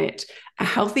diet. A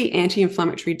healthy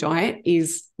anti-inflammatory diet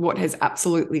is what has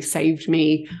absolutely saved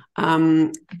me.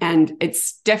 And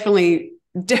it's definitely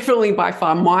by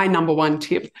far my number 1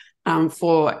 tip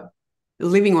for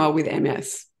living well with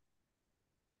MS.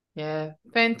 Yeah,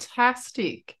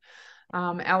 fantastic.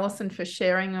 Allyson, for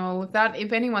sharing all of that.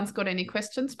 If anyone's got any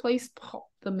questions, please pop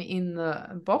them in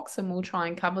the box and we'll try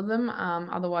and cover them.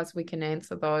 Otherwise, we can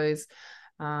answer those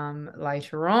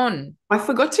later on. I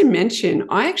forgot to mention,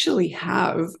 I actually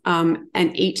have an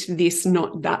eat this,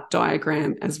 not that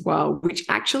diagram as well, which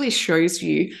actually shows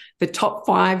you the top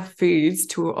 5 foods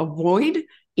to avoid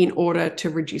in order to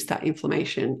reduce that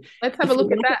inflammation. Let's have a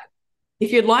look at that.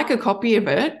 If you'd like a copy of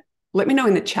it, let me know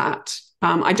in the chat.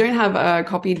 I don't have a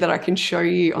copy that I can show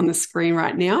you on the screen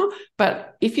right now,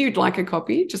 but if you'd like a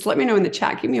copy, just let me know in the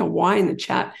chat. Give me a Y in the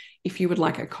chat if you would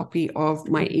like a copy of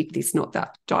my Eat This, Not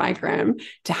That diagram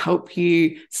to help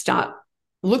you start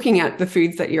looking at the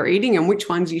foods that you're eating and which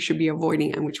ones you should be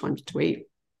avoiding and which ones to eat.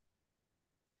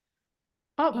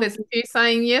 Oh, there's a few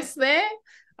saying yes there.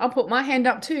 I'll put my hand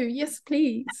up too. Yes,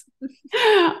 please.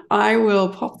 I will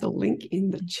pop the link in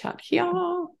the chat here.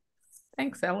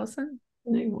 Thanks, Allyson.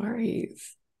 No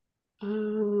worries.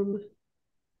 Sorry,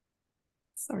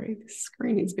 the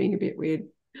screen is being a bit weird.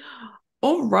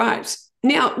 All right.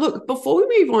 Now, look, before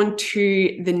we move on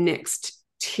to the next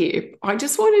tip, I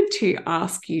just wanted to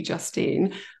ask you,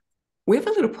 Justine, we have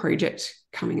a little project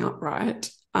coming up, right?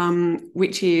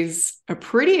 Which is a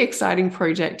pretty exciting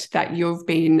project that you've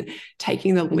been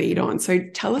taking the lead on. So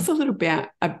tell us a little bit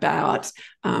about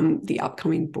the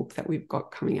upcoming book that we've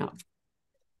got coming up.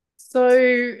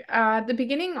 So at the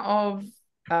beginning of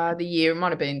the year, it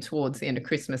might have been towards the end of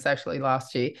Christmas, actually,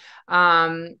 last year,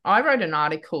 I wrote an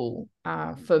article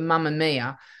for Mamma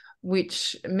Mia,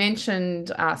 which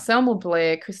mentioned Selma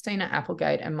Blair, Christina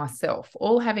Applegate, and myself,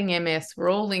 all having MS. We're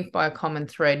all linked by a common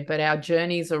thread, but our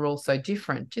journeys are also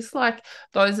different. Just like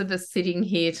those of us sitting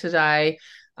here today,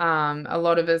 a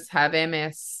lot of us have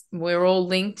MS. We're all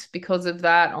linked because of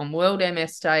that on World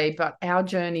MS Day, but our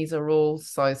journeys are all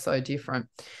so different.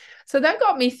 So that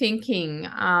got me thinking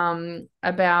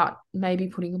about maybe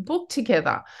putting a book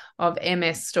together of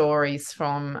MS stories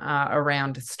from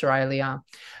around Australia.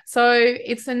 So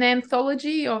it's an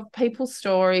anthology of people's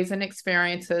stories and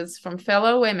experiences from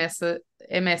fellow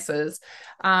MSers.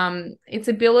 Its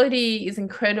ability is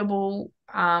incredible.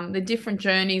 The different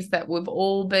journeys that we've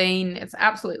all been, it's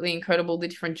absolutely incredible, the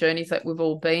different journeys that we've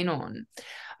all been on.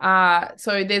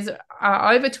 So there's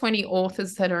over 20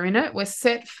 authors that are in it. We're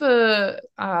set for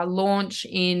launch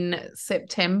in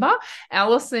September.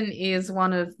 Allyson is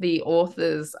one of the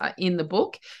authors in the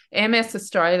book. MS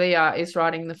Australia is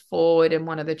writing the foreword and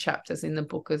one of the chapters in the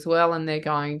book as well, and they're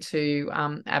going to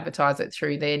advertise it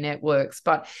through their networks.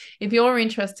 But if you're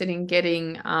interested in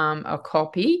getting a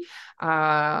copy,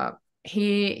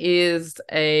 here is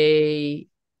a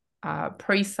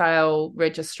pre-sale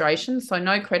registration. So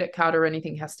no credit card or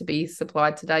anything has to be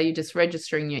supplied today. You're just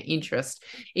registering your interest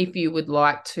if you would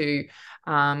like to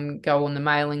go on the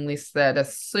mailing list, that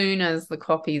as soon as the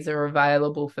copies are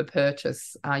available for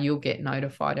purchase, you'll get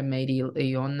notified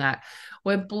immediately on that.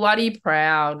 We're bloody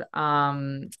proud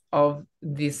of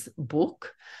this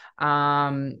book.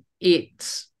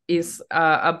 It is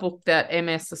a book that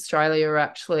MS Australia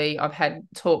actually, I've had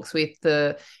talks with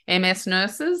the MS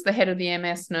nurses, the head of the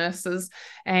MS nurses,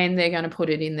 and they're going to put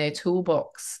it in their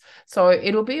toolbox. So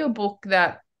it'll be a book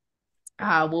that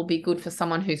will be good for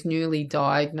someone who's newly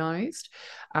diagnosed,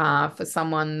 for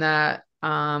someone that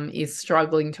is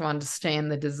struggling to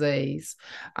understand the disease,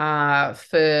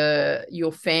 for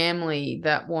your family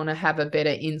that want to have a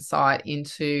better insight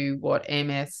into what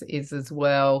MS is as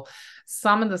well.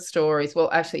 Some of the stories, well,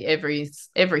 actually every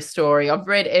story, I've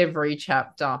read every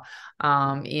chapter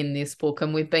in this book,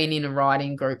 and we've been in a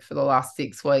writing group for the last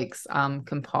 6 weeks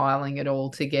compiling it all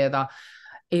together.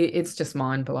 It's just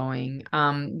mind-blowing.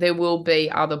 There will be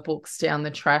other books down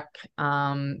the track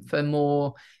for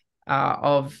more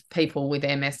of people with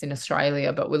MS in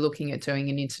Australia, but we're looking at doing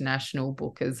an international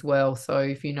book as well. So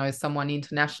if you know someone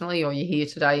internationally, or you're here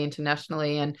today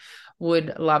internationally and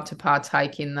would love to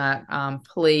partake in that,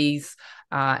 please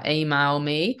email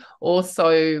me.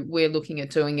 Also, we're looking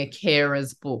at doing a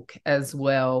carers book as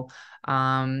well,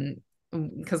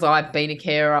 because I've been a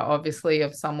carer, obviously,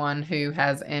 of someone who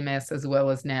has MS, as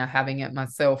well as now having it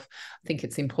myself. I think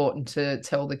it's important to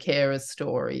tell the carers'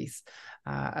 stories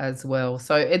as well.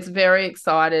 So it's very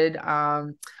excited. I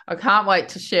can't wait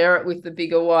to share it with the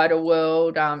bigger, wider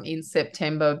world in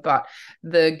September, but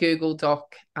the Google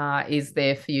Doc is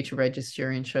there for you to register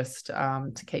your interest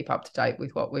to keep up to date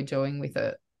with what we're doing with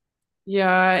it.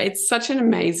 Yeah, it's such an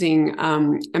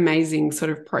amazing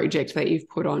sort of project that you've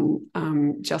put on,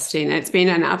 Justine. It's been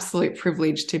an absolute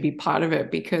privilege to be part of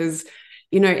it because,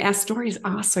 you know, our stories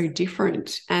are so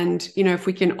different. And, you know, if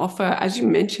we can offer, as you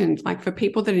mentioned, like for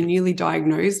people that are newly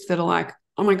diagnosed that are like,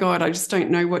 oh my God, I just don't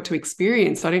know what to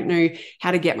experience. I don't know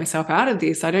how to get myself out of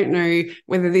this. I don't know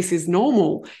whether this is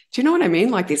normal. Do you know what I mean?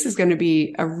 Like, this is going to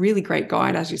be a really great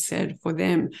guide, as you said, for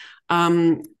them.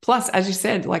 Plus, as you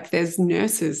said, like there's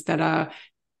nurses that are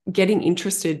getting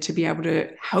interested to be able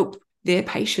to help their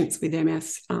patients with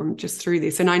MS just through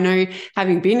this. And I know,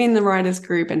 having been in the writers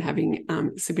group and having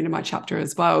submitted my chapter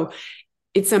as well,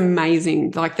 it's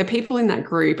amazing. Like the people in that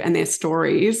group and their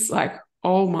stories, like,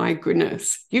 oh my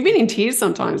goodness. You've been in tears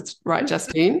sometimes, right,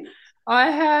 Justine?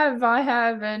 I have,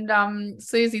 and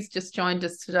Susie's just joined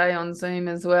us today on Zoom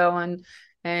as well,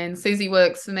 and Susie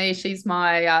works for me. She's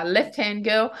my left-hand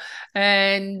girl,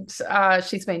 and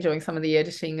she's been doing some of the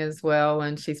editing as well,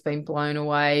 and she's been blown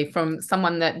away from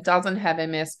someone that doesn't have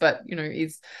MS, but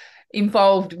is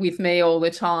involved with me all the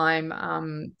time.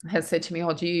 Has said to me,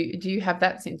 "Oh, do you have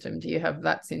that symptom? Do you have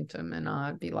that symptom?" And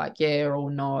I'd be like, "Yeah," or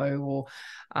 "No," or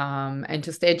and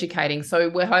just educating. So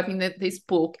we're hoping that this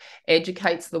book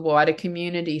educates the wider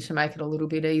community to make it a little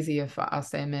bit easier for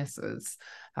us MSs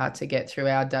to get through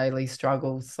our daily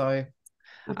struggles. So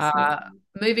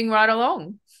moving right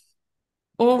along.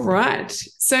 All right.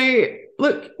 So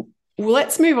look,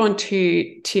 let's move on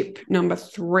to tip number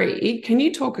 3. Can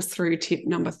you talk us through tip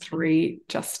number 3,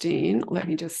 Justine? Let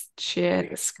me just share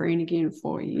the screen again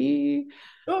for you.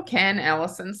 Sure can,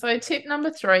 Allyson. So tip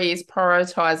number 3 is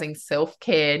prioritizing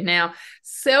self-care. Now,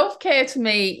 self-care to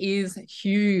me is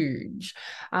huge.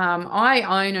 I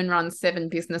own and run 7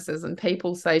 businesses, and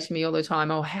people say to me all the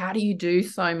time, "Oh, how do you do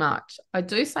so much?" I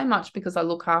do so much because I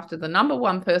look after the number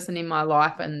one person in my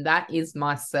life, and that is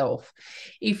myself.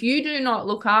 If you do not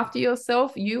look after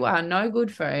yourself, you are no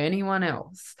good for anyone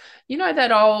else. You know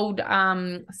that old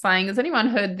saying, has anyone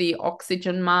heard the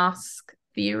oxygen mask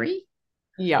theory?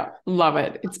 Yeah, love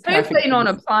it. It's Who's perfect. been on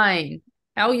a plane?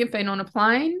 Al, you've been on a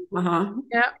plane? Uh-huh.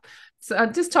 Yeah. So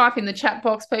just type in the chat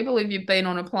box, people, if you've been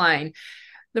on a plane.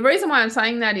 The reason why I'm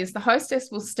saying that is the hostess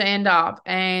will stand up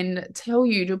and tell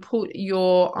you to put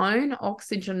your own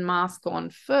oxygen mask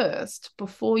on first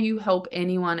before you help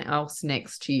anyone else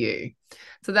next to you.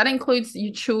 So that includes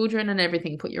your children and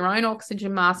everything. Put your own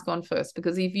oxygen mask on first,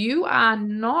 because if you are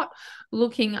not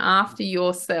looking after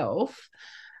yourself,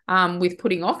 with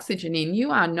putting oxygen in,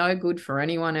 you are no good for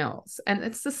anyone else. And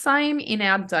it's the same in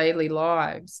our daily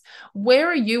lives. Where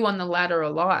are you on the ladder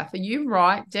of life? Are you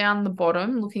right down the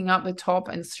bottom, looking up the top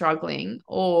and struggling,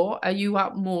 or are you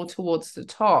up more towards the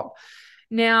top?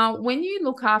 Now, when you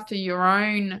look after your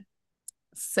own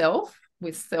self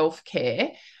with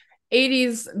self-care, it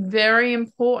is very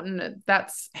important.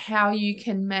 That's how you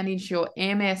can manage your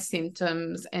MS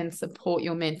symptoms and support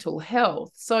your mental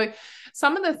health. So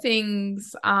some of the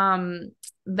things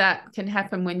that can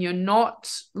happen when you're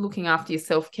not looking after your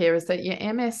self-care is that your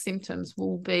MS symptoms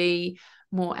will be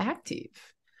more active.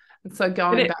 And so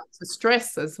going back to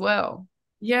stress as well.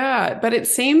 Yeah, but it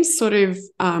seems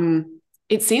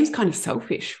it seems kind of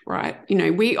selfish, right?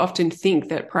 We often think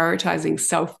that prioritizing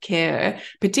self-care,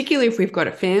 particularly if we've got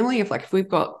a family, if we've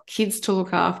got kids to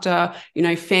look after,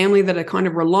 family that are kind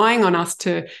of relying on us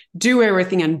to do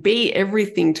everything and be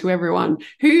everything to everyone,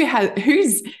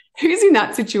 who's in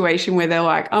that situation where they're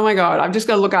like, "Oh my God, I've just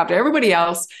got to look after everybody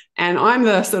else, and I'm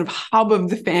the sort of hub of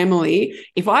the family.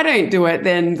 If I don't do it,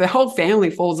 then the whole family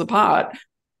falls apart."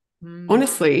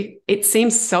 Honestly, it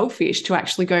seems selfish to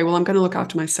actually go, "Well, I'm going to look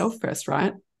after myself first,"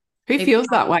 right? Who feels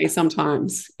that way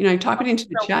sometimes? Type it into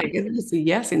the chat. Get a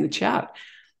yes in the chat.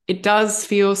 It does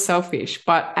feel selfish,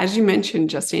 but as you mentioned,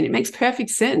 Justine, it makes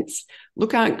perfect sense.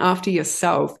 Looking after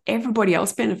yourself, everybody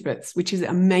else benefits, which is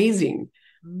amazing.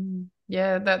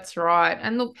 Yeah, that's right.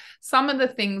 And look, some of the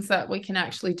things that we can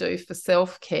actually do for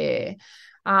self-care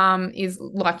is,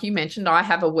 like you mentioned, I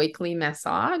have a weekly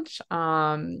massage,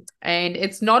 and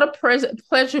it's not a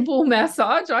pleasurable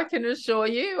massage, I can assure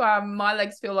you. My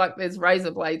legs feel like there's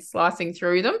razor blades slicing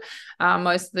through them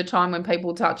most of the time when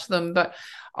people touch them, but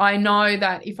I know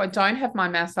that if I don't have my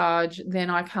massage, then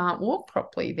I can't walk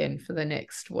properly then for the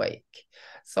next week.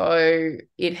 So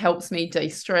it helps me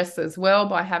de-stress as well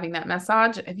by having that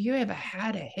massage. Have you ever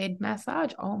had a head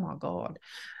massage? Oh my God.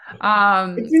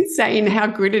 It's insane how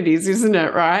good it is, isn't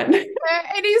it? Right?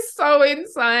 It is so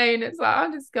insane. It's like,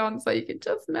 I'm just going, so you can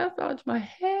just massage my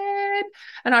head,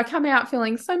 and I come out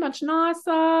feeling so much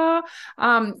nicer.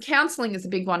 Counseling is a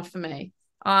big one for me.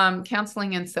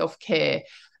 Counseling and self-care.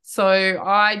 So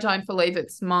I don't believe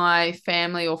it's my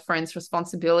family or friends'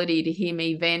 responsibility to hear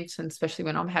me vent, and especially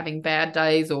when I'm having bad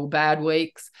days or bad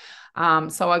weeks.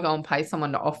 So I go and pay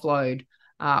someone to offload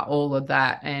all of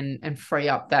that and free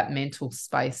up that mental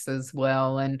space as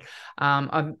well. And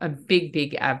I'm a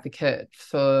big advocate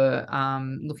for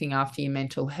looking after your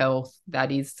mental health.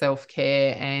 That is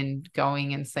self-care, and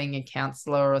going and seeing a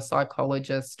counselor or a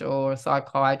psychologist or a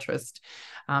psychiatrist,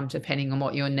 depending on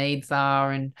what your needs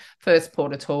are. And first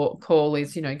port of call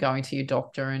is, going to your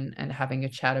doctor and having a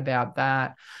chat about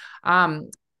that.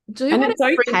 It's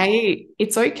okay.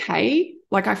 It's okay.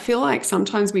 Like, I feel like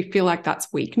sometimes we feel like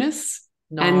that's weakness.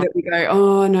 And No. that we go,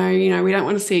 oh no, we don't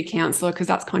want to see a counselor because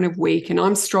that's kind of weak and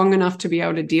I'm strong enough to be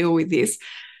able to deal with this.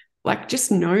 Like,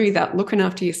 just know that looking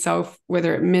after yourself,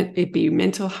 whether it be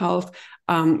mental health,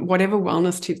 whatever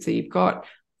wellness tips that you've got,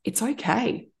 it's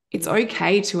okay. It's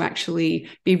okay to actually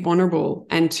be vulnerable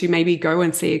and to maybe go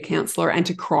and see a counselor and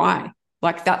to cry.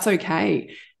 Like, that's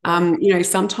okay.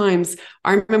 Sometimes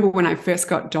I remember when I first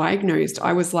got diagnosed,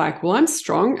 I was like, well, I'm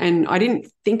strong. And I didn't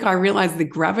think I realized the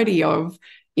gravity of,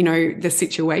 the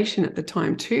situation at the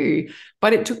time too.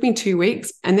 But it took me 2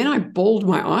 weeks and then I bawled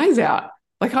my eyes out.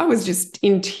 Like, I was just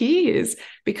in tears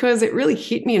because it really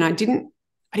hit me and I didn't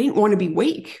want to be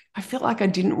weak. I felt like I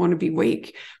didn't want to be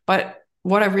weak. But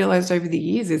what I've realized over the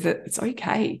years is that it's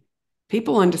okay.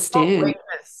 People understand.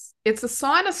 It's a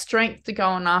sign of strength to go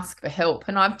and ask for help.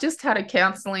 And I've just had a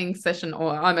counseling session,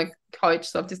 or I'm a coach,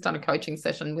 so I've just done a coaching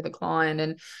session with a client.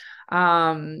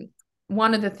 And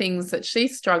one of the things that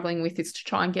she's struggling with is to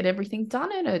try and get everything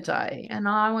done in her day. And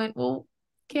I went, well,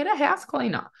 get a house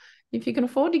cleaner. If you can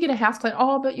afford to get a house cleaner,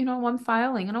 oh, but I'm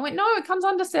failing. And I went, no, it comes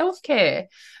under self-care.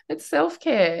 It's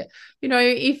self-care.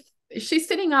 If she's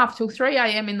sitting up till 3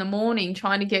 a.m. in the morning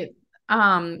trying to get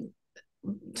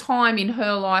time in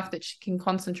her life that she can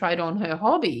concentrate on her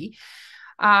hobby,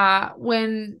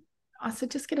 when I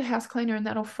said, just get a house cleaner and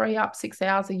that'll free up 6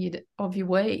 hours of your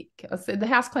week. I said, the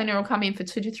house cleaner will come in for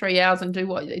 2 to 3 hours and do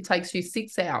what it takes you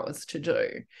 6 hours to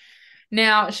do.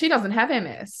 Now, she doesn't have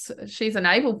MS. She's an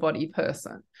able-bodied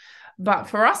person. But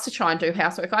for us to try and do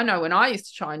housework, I know when I used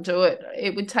to try and do it,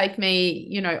 it would take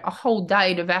me, a whole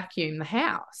day to vacuum the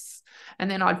house. And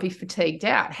then I'd be fatigued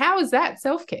out. How is that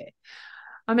self-care?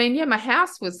 I mean, yeah, my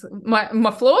house was,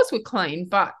 my floors were clean,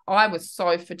 but I was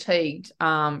so fatigued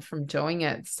from doing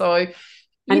it. So,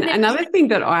 and another thing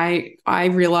that I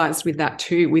realized with that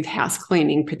too, with house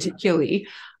cleaning particularly,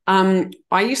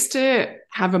 I used to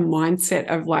have a mindset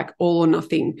of like all or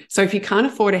nothing. So if you can't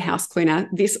afford a house cleaner,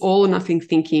 this all or nothing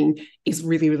thinking is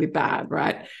really, really bad,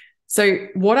 right? So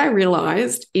what I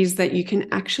realized is that you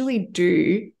can actually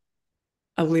do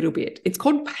a little bit. It's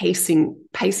called pacing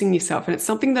yourself. And it's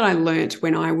something that I learned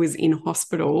when I was in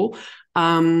hospital,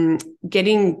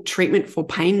 getting treatment for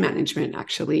pain management,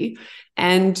 actually.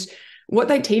 And what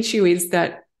they teach you is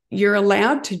that you're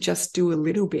allowed to just do a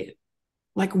little bit.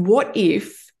 Like, what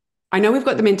if, I know we've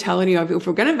got the mentality of, if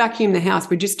we're going to vacuum the house,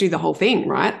 we just do the whole thing,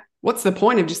 right? What's the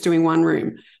point of just doing one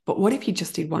room? But what if you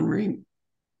just did one room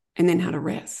and then had a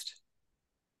rest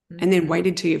and then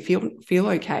waited till you feel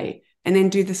okay and then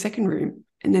do the second room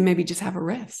and then maybe just have a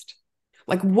rest?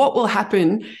 Like, what will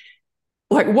happen?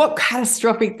 Like, what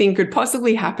catastrophic thing could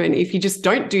possibly happen if you just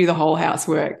don't do the whole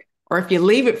housework, or if you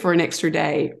leave it for an extra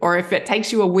day, or if it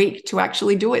takes you a week to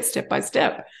actually do it step by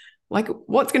step? Like,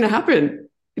 what's going to happen?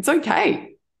 It's okay.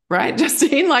 Right,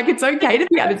 Justine? Like, it's okay to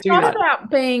be able to do that. It's not about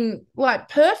being like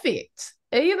perfect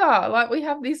either. Like, we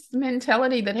have this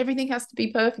mentality that everything has to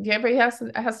be perfect. Everything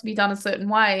has to be done a certain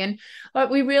way. And like,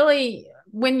 we really,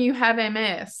 when you have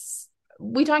MS,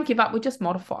 we don't give up. We just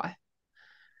modify.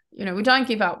 We don't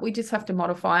give up. We just have to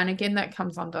modify. And again, that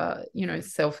comes under,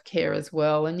 self-care as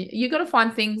well. And you got to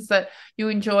find things that you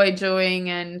enjoy doing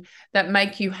and that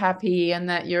make you happy and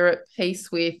that you're at peace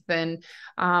with. And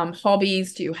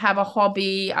hobbies, do you have a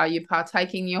hobby? Are you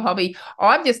partaking in your hobby?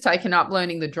 I've just taken up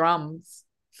learning the drums,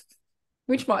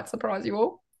 which might surprise you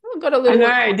all. I've got a little.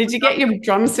 I know. Did you get your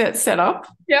drum set up?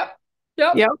 Yep.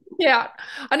 Yeah.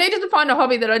 I needed to find a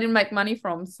hobby that I didn't make money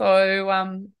from. So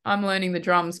I'm learning the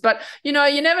drums. But you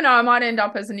never know. I might end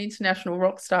up as an international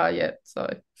rock star yet. So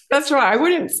that's right.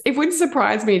 It wouldn't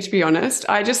surprise me, to be honest.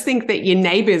 I just think that your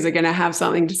neighbors are going to have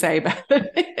something to say about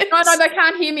it. No, they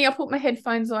can't hear me. I put my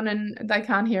headphones on and they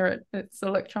can't hear it. It's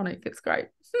electronic. It's great.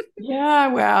 Yeah,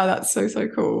 wow. That's so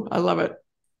cool. I love it.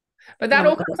 But that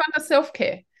all comes under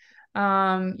self-care.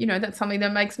 That's something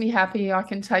that makes me happy. I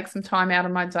can take some time out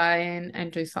of my day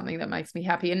and do something that makes me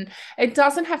happy. And it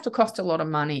doesn't have to cost a lot of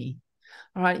money.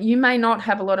 All right. You may not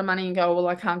have a lot of money and go, well,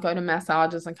 I can't go to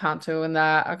massages. I can't do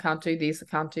that. I can't do this. I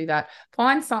can't do that.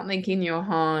 Find something in your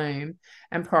home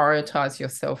and prioritize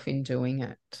yourself in doing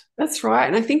it. That's right.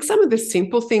 And I think some of the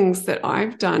simple things that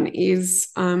I've done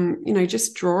is,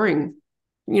 just drawing,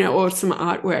 or some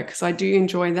artwork, because I do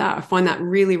enjoy that. I find that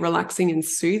really relaxing and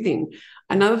soothing.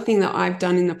 Another thing that I've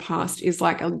done in the past is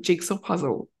like a jigsaw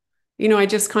puzzle. I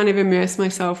just kind of immerse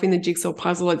myself in the jigsaw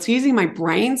puzzle. It's using my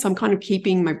brain, so I'm kind of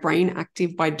keeping my brain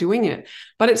active by doing it.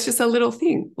 But it's just a little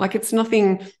thing. Like, it's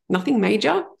nothing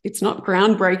major. It's not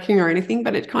groundbreaking or anything,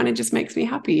 but it kind of just makes me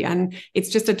happy. And it's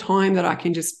just a time that I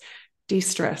can just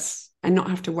de-stress and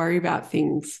not have to worry about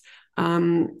things.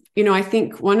 I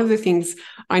think one of the things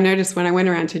I noticed when I went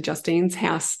around to Justine's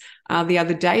house the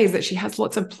other day is that she has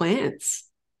lots of plants.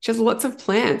 She has lots of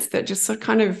plants that just sort of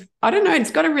kind of, I don't know,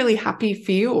 it's got a really happy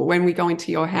feel when we go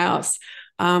into your house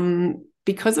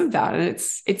because of that. And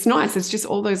it's nice. It's just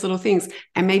all those little things.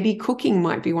 And maybe cooking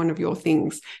might be one of your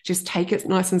things. Just take it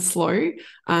nice and slow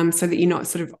so that you're not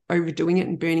sort of overdoing it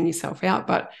and burning yourself out.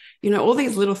 But, all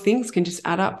these little things can just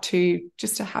add up to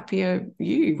just a happier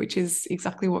you, which is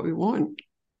exactly what we want.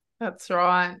 That's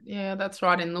right. Yeah, that's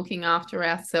right. And looking after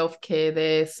our self-care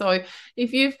there. So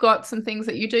if you've got some things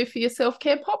that you do for your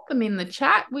self-care, pop them in the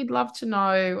chat. We'd love to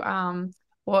know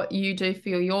what you do for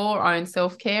your own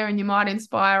self-care, and you might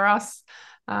inspire us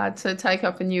to take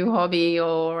up a new hobby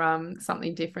or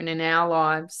something different in our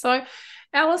lives. So,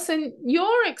 Allyson,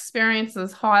 your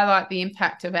experiences highlight the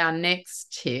impact of our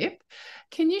next tip.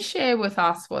 Can you share with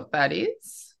us what that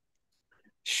is?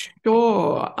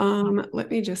 Sure. Let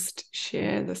me just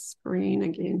share the screen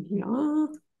again here.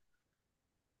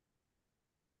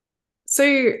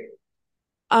 So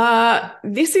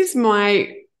this is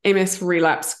my MS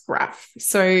relapse graph.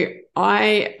 So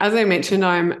as I mentioned,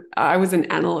 I was an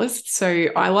analyst. So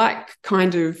I like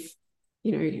kind of,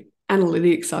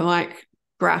 analytics. I like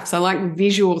graphs. I like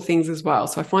visual things as well.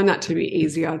 So I find that to be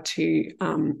easier to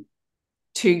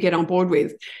get on board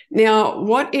with. Now,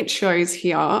 what it shows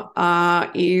here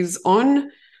is on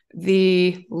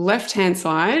the left-hand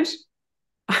side.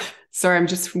 Sorry, I'm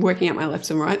just working out my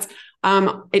lefts and rights.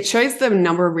 It shows the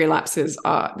number of relapses.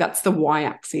 That's the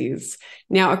y-axis.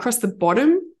 Now, across the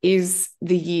bottom is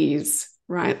the years,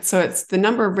 right? So it's the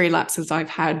number of relapses I've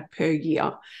had per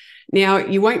year. Now,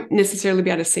 you won't necessarily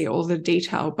be able to see all the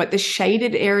detail, but the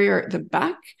shaded area at the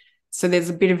back, so there's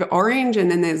a bit of orange and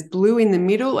then there's blue in the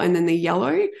middle and then the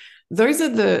yellow. Those are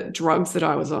the drugs that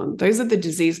I was on. Those are the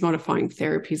disease-modifying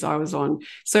therapies I was on.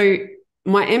 So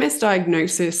my MS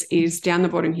diagnosis is down the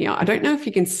bottom here. I don't know if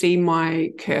you can see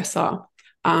my cursor,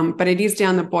 but it is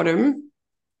down the bottom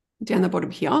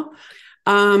here.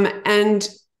 And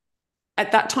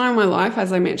at that time in my life,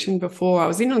 as I mentioned before, I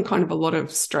was in on kind of a lot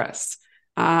of stress.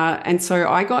 And so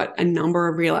I got a number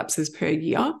of relapses per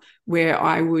year where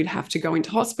I would have to go into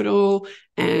hospital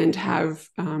and have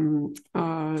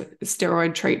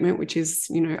steroid treatment, which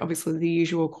is, obviously the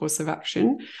usual course of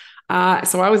action.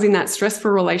 So I was in that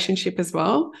stressful relationship as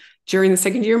well during the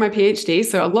second year of my PhD.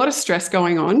 So a lot of stress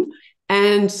going on.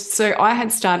 And so I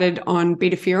had started on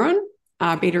beta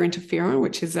interferon,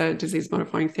 which is a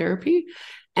disease-modifying therapy.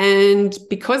 And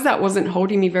because that wasn't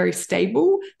holding me very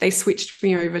stable, they switched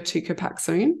me over to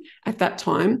Copaxone at that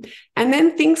time. And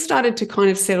then things started to kind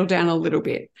of settle down a little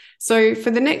bit. So for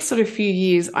the next sort of few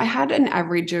years, I had an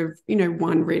average of,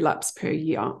 1 relapse per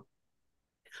year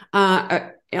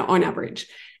on average.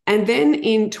 And then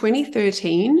in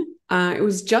 2013, it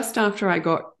was just after I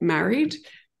got married,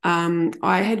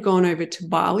 I had gone over to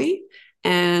Bali,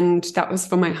 and that was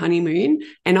for my honeymoon.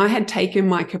 And I had taken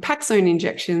my Copaxone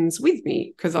injections with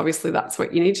me because obviously that's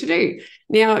what you need to do.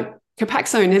 Now,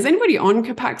 Copaxone, has anybody on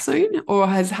Copaxone or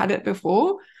has had it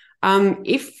before?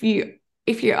 If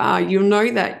you are, you'll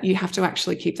know that you have to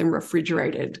actually keep them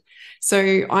refrigerated.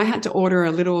 So I had to order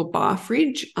a little bar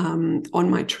fridge on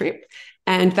my trip,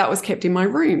 and that was kept in my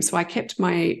room. So I kept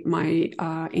my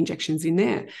injections in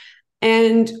there.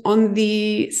 And on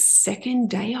the second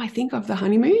day, I think, of the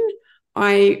honeymoon,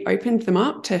 I opened them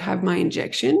up to have my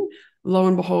injection. Lo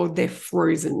and behold, they're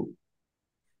frozen.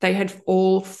 They had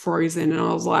all frozen. And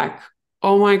I was like,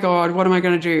 oh my God, what am I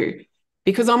going to do?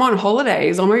 Because I'm on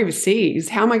holidays, I'm overseas.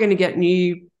 How am I going to get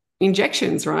new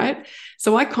injections, right?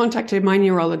 So I contacted my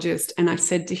neurologist and I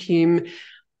said to him,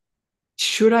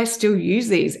 should I still use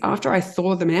these? After I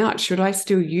thaw them out, should I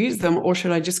still use them, or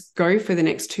should I just go for the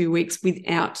next 2 weeks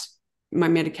without my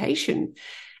medication?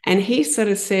 And he sort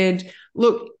of said,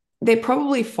 look, they're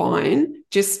probably fine.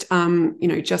 Just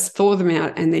thaw them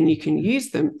out and then you can use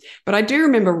them. But I do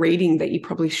remember reading that you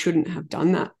probably shouldn't have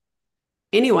done that.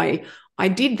 Anyway, I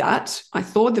did that. I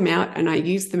thawed them out and I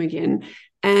used them again.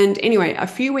 And anyway, a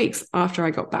few weeks after I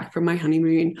got back from my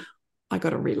honeymoon, I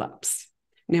got a relapse.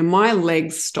 Now, my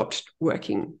legs stopped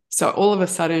working. So all of a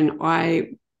sudden,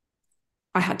 I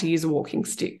had to use a walking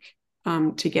stick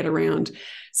to get around.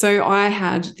 So I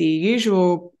had the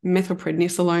usual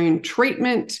methylprednisolone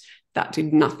treatment that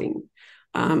did nothing.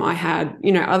 I had,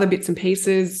 other bits and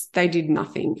pieces, they did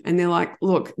nothing. And they're like,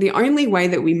 look, the only way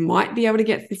that we might be able to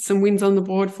get some wins on the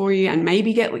board for you and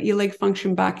maybe get your leg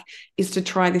function back is to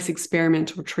try this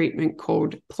experimental treatment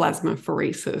called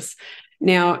plasmapheresis.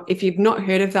 Now, if you've not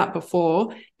heard of that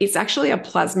before, it's actually a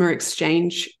plasma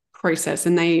exchange process,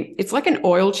 and it's like an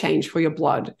oil change for your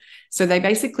blood. So they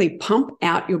basically pump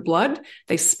out your blood,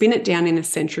 they spin it down in a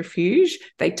centrifuge,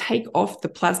 they take off the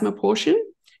plasma portion,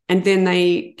 and then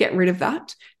they get rid of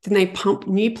that. Then they pump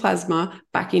new plasma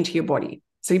back into your body.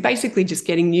 So you're basically just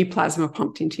getting new plasma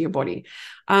pumped into your body,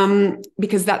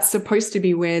 because that's supposed to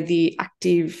be where the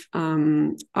active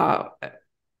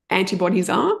antibodies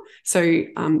are. So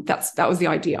that was the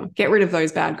idea. Get rid of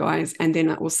those bad guys, and then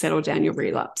that will settle down your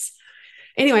relapse.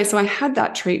 Anyway, so I had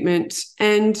that treatment,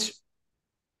 and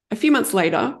a few months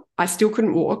later, I still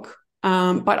couldn't walk.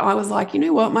 But I was like, you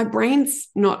know what? My brain's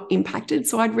not impacted,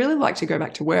 so I'd really like to go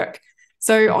back to work.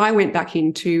 So I went back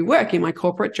into work in my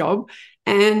corporate job.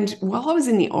 And while I was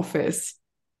in the office,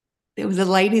 there was a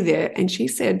lady there, and she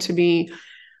said to me,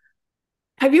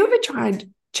 have you ever tried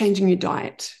changing your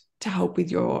diet to help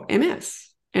with your MS?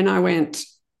 And I went,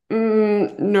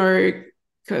 no,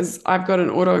 because I've got an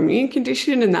autoimmune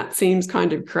condition and that seems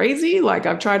kind of crazy. Like,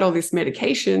 I've tried all this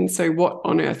medication, so what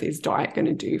on earth is diet going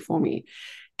to do for me?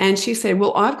 And she said,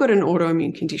 well, I've got an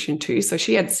autoimmune condition too. So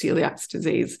she had celiac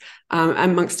disease,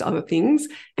 amongst other things.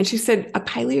 And she said, a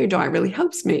paleo diet really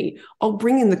helps me. I'll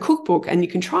bring in the cookbook and you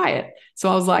can try it.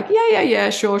 So I was like, yeah,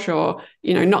 sure.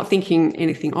 You know, not thinking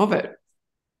anything of it.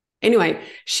 Anyway,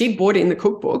 she bought in the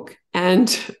cookbook,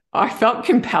 and I felt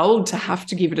compelled to have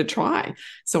to give it a try.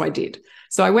 So I did.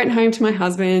 So I went home to my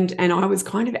husband, and I was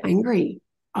kind of angry.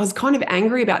 I was kind of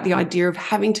angry about the idea of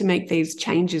having to make these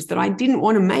changes that I didn't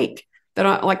want to make, that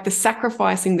I like, the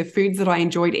sacrificing the foods that I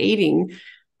enjoyed eating.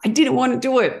 I didn't want to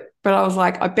do it, but I was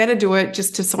like, I better do it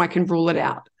so I can rule it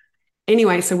out.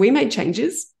 Anyway, so we made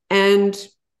changes, and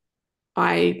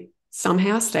I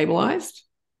somehow stabilized.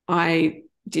 I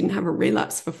didn't have a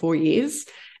relapse for 4 years.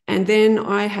 And then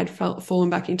I had fallen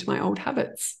back into my old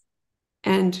habits.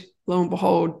 And lo and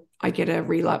behold, I get a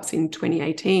relapse in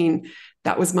 2018.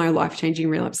 That was my life-changing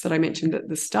relapse that I mentioned at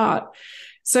the start.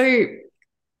 So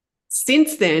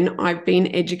since then, I've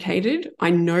been educated. I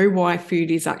know why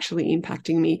food is actually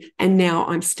impacting me, and now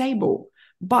I'm stable.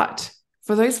 But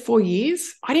for those 4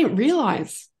 years, I didn't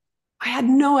realize. I had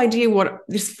no idea what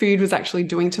this food was actually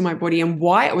doing to my body and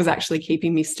why it was actually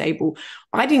keeping me stable.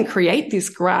 I didn't create this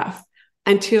graph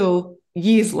until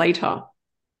years later.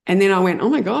 And then I went, oh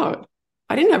my God,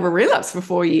 I didn't have a relapse for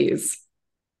 4 years.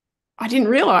 I didn't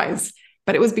realize.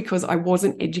 But it was because I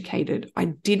wasn't educated. I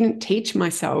didn't teach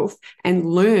myself and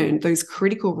learn those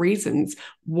critical reasons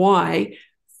why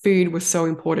food was so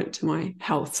important to my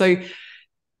health. So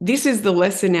this is the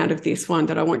lesson out of this one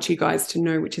that I want you guys to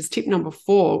know, which is tip number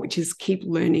 4, which is keep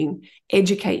learning,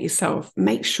 educate yourself,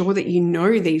 make sure that you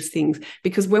know these things,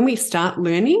 because when we start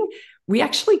learning, we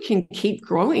actually can keep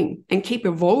growing and keep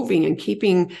evolving and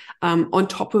keeping on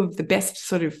top of the best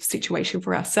sort of situation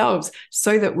for ourselves,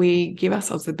 so that we give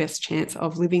ourselves the best chance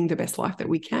of living the best life that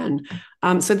we can.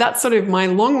 So that's sort of my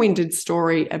long-winded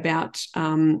story about,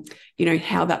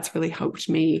 how that's really helped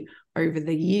me over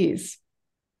the years.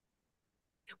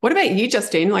 What about you,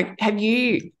 Justine? Like, have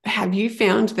you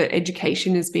found that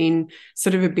education has been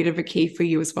sort of a bit of a key for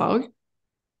you as well?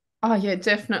 Oh, yeah,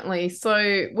 definitely.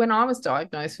 So when I was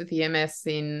diagnosed with the MS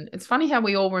it's funny how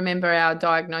we all remember our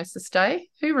diagnosis day.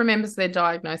 Who remembers their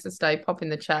diagnosis day? Pop in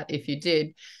the chat if you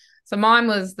did. So mine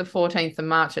was the 14th of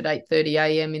March at 8:30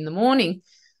 a.m. in the morning.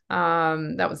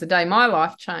 That was the day my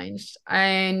life changed.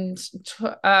 And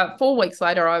 4 weeks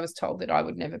later, I was told that I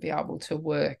would never be able to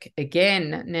work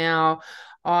again. Now,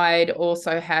 I'd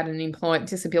also had an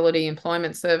disability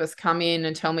employment service come in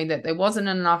and tell me that there wasn't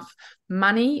enough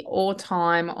money or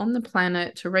time on the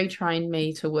planet to retrain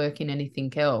me to work in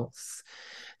anything else.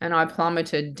 And I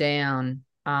plummeted down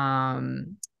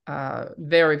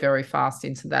very, very fast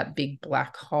into that big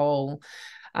black hole.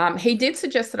 He did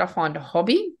suggest that I find a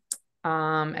hobby.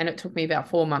 And it took me about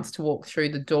 4 months to walk through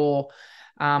the door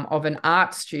of an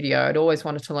art studio. I'd always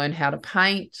wanted to learn how to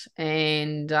paint,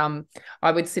 and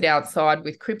I would sit outside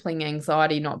with crippling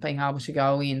anxiety, not being able to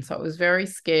go in. So it was very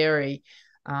scary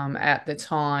at the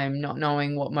time, not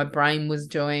knowing what my brain was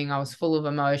doing. I was full of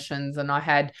emotions, and I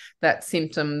had that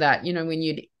symptom that, when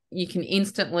you can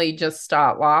instantly just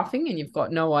start laughing and you've got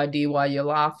no idea why you're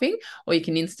laughing, or you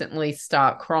can instantly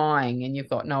start crying and you've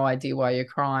got no idea why you're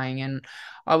crying. And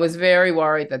I was very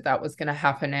worried that that was going to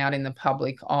happen out in the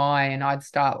public eye, and I'd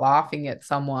start laughing at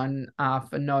someone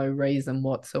for no reason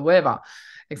whatsoever,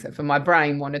 except for my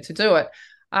brain wanted to do it.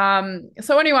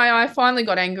 So anyway, I finally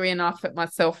got angry enough at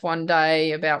myself one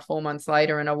day about 4 months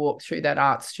later, and I walked through that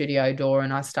art studio door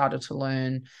and I started to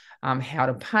learn how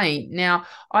to paint. Now,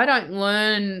 I don't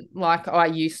learn like I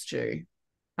used to.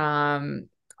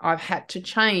 I've had to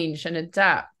change and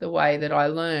adapt the way that I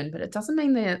learn, but it doesn't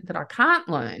mean that I can't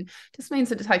learn. It just means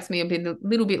that it takes me a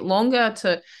little bit longer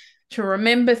to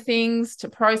remember things, to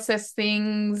process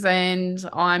things. And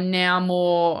I'm now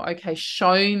more, okay,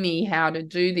 show me how to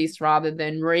do this rather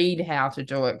than read how to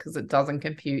do it because it doesn't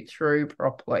compute through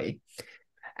properly.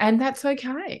 And that's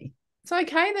okay. It's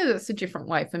okay that it's a different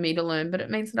way for me to learn, but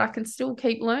it means that I can still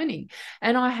keep learning.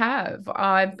 And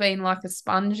I've been like a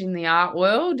sponge in the art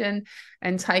world and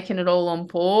taken it all on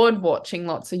board, watching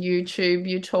lots of YouTube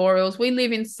tutorials. We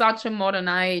live in such a modern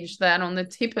age that on the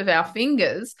tip of our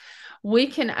fingers, we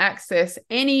can access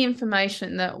any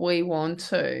information that we want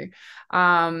to.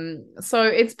 So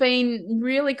it's been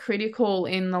really critical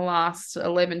in the last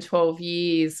 11, 12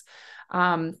 years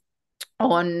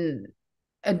on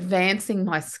advancing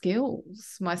my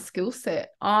skills, my skill set.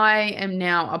 I am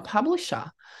now a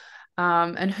publisher.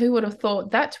 And who would have thought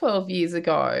that 12 years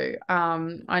ago?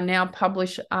 I now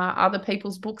publish other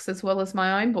people's books as well as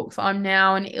my own books. I'm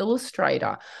now an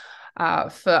illustrator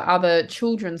for other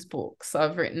children's books.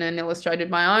 I've written and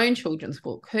illustrated my own children's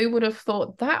book. Who would have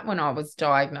thought that when I was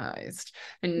diagnosed?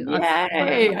 And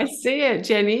Yay, I see it,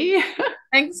 Jenny.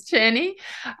 Thanks, Jenny.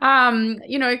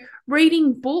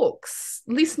 Reading books,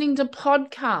 listening to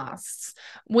podcasts.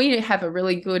 We have a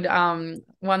really good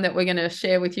one that we're going to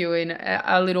share with you in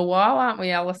a little while, aren't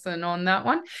we, Allyson, on that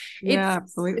one? Yeah,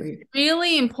 absolutely. It's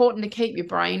really important to keep your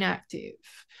brain active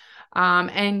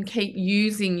and keep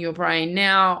using your brain.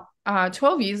 Now,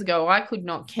 12 years ago, I could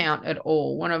not count at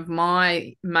all. One of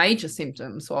my major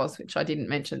symptoms was, which I didn't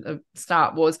mention at the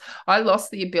start, was I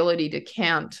lost the ability to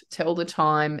count, tell the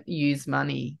time, use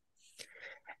money.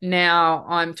 Now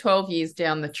I'm 12 years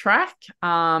down the track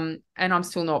and I'm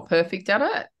still not perfect at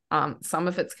it. Some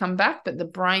of it's come back, but the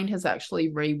brain has actually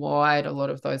rewired a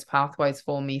lot of those pathways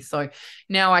for me. So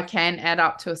now I can add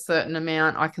up to a certain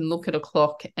amount. I can look at a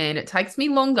clock and it takes me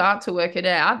longer to work it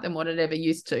out than what it ever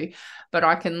used to, but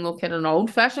I can look at an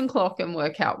old-fashioned clock and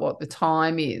work out what the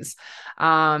time is.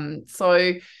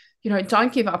 So,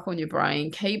 don't give up on your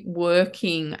brain. Keep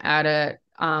working at it.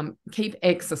 Keep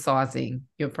exercising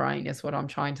your brain is what I'm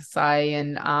trying to say,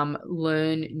 and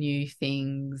learn new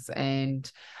things,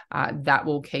 and that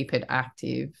will keep it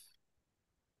active.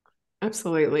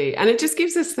 Absolutely. And it just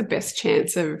gives us the best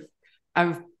chance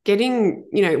of getting,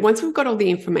 once we've got all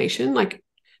the information, like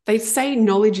they say,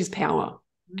 knowledge is power.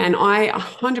 And I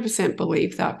 100%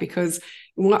 believe that, because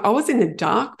I was in the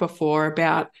dark before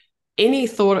about any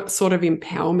sort of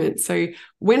empowerment. So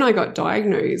when I got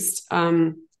diagnosed,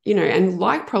 and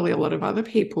like probably a lot of other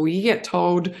people, you get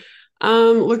told,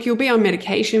 look, you'll be on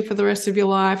medication for the rest of your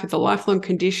life. It's a lifelong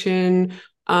condition.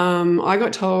 I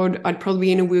got told I'd probably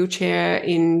be in a wheelchair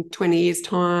in 20 years'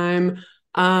 time,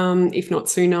 if not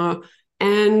sooner.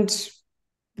 And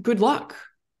good luck.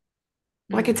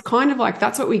 Like, it's kind of like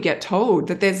that's what we get told,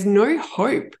 that there's no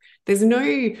hope. There's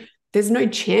no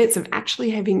chance of actually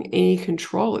having any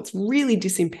control. It's really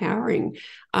disempowering.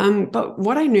 But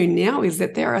what I know now is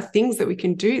that there are things that we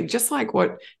can do, just like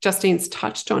what Justine's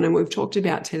touched on and we've talked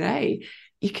about today.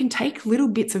 You can take little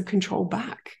bits of control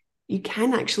back. You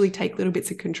can actually take little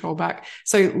bits of control back.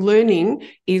 So learning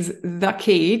is the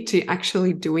key to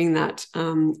actually doing that,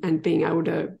 and being able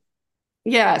to,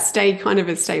 stay kind of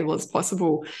as stable as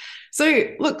possible. So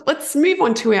look, let's move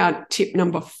on to our tip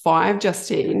number 5,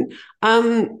 Justine.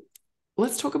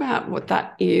 Let's talk about what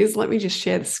that is. Let me just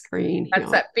share the screen here.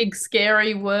 That's that big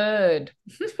scary word.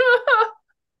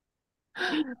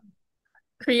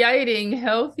 Creating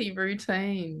healthy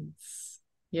routines.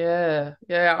 Yeah.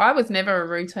 I was never a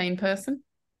routine person.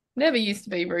 Never used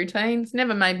to be routines.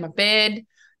 Never made my bed.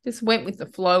 Just went with the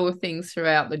flow of things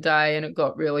throughout the day, and it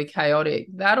got really chaotic.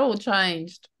 That all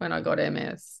changed when I got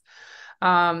MS.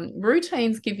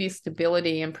 Routines give you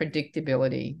stability and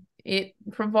predictability. It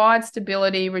provides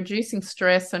stability, reducing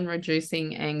stress and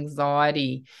reducing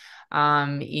anxiety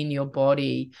in your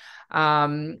body.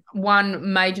 One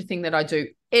major thing that I do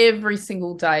every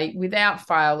single day without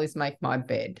fail is make my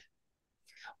bed.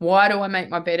 Why do I make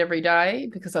my bed every day?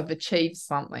 Because I've achieved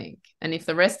something. And if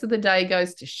the rest of the day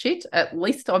goes to shit, at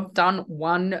least I've done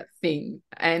one thing.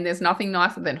 And there's nothing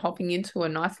nicer than hopping into a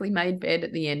nicely made bed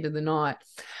at the end of the night.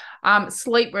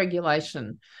 Sleep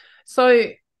regulation.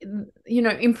 So,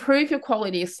 improve your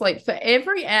quality of sleep. For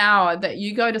every hour that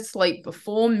you go to sleep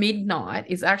before midnight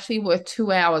is actually worth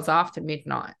 2 hours after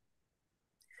midnight.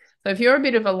 So if you're a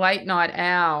bit of a late night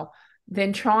owl,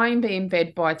 then try and be in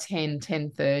bed by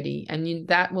 10:30, and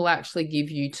that will actually give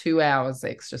you 2 hours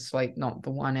extra sleep, not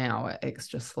the 1 hour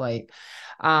extra sleep.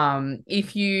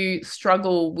 If you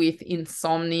struggle with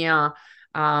insomnia,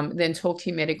 then talk to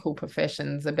your medical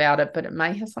professions about it. But it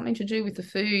may have something to do with the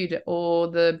food or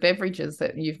the beverages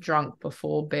that you've drunk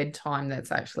before bedtime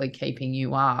that's actually keeping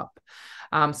you up.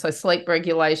 So sleep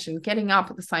regulation, getting up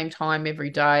at the same time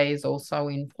every day is also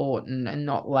important, and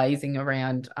not lazing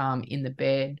around in the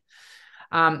bed.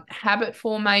 Habit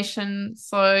formation.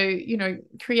 So,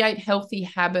 create healthy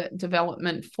habit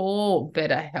development for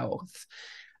better health.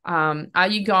 Are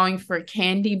you going for a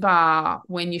candy bar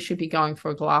when you should be going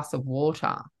for a glass of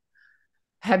water?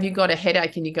 Have you got a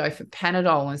headache and you go for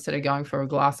Panadol instead of going for a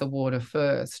glass of water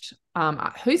first?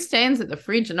 Who stands at the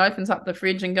fridge and opens up the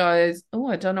fridge and goes, oh,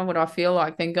 I don't know what I feel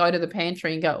like, then go to the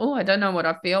pantry and go, oh, I don't know what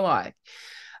I feel like?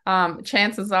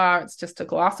 Chances are it's just a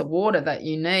glass of water that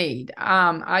you need.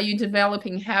 Are you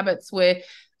developing habits where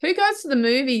who goes to the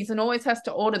movies and always has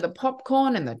to order the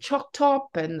popcorn and the choc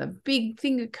top and the big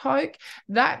thing of Coke?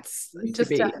 That's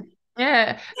just that's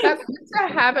a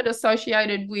habit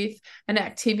associated with an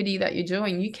activity that you're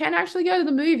doing. You can actually go to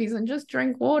the movies and just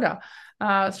drink water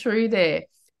through there.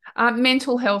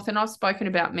 Mental health, and I've spoken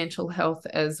about mental health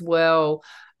as well.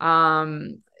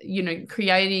 Creating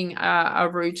a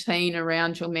routine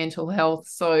around your mental health.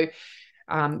 So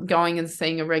going and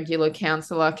seeing a regular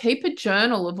counsellor. Keep a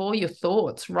journal of all your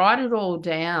thoughts. Write it all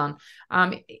down.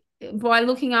 By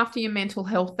looking after your mental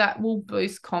health, that will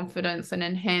boost confidence and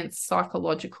enhance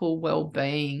psychological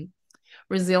well-being.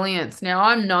 Resilience. Now,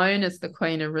 I'm known as the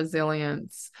queen of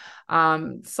resilience.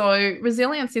 So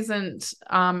resilience isn't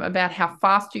about how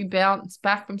fast you bounce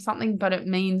back from something, but it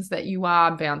means that you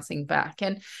are bouncing back.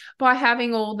 And by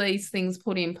having all these things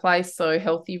put in place, so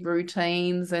healthy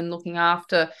routines and looking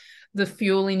after the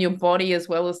fuel in your body as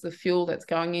well as the fuel that's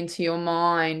going into your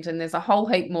mind, and there's a whole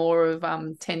heap more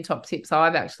of 10 top tips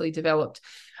I've actually developed,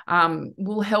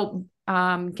 will help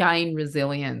gain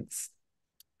resilience.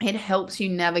 It helps you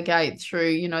navigate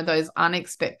through, those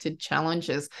unexpected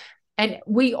challenges. And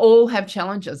we all have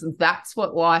challenges, and that's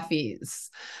what life is.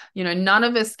 None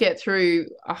of us get through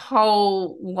a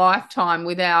whole lifetime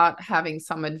without having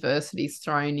some adversities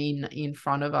thrown in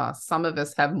front of us. Some of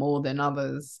us have more than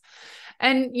others.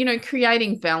 And,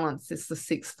 creating balance is the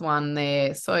sixth one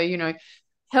there. So,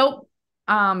 help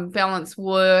balance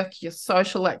work, your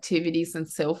social activities, and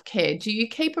self-care. Do you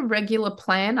keep a regular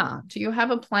planner? Do you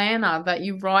have a planner that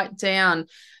you write down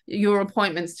your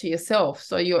appointments to yourself?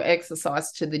 So your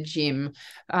exercise to the gym,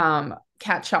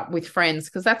 catch up with friends,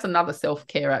 because that's another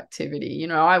self-care activity.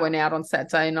 I went out on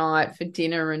Saturday night for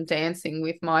dinner and dancing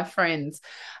with my friends.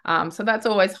 So that's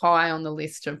always high on the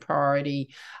list of priority.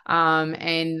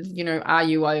 And, are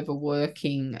you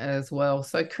overworking as well?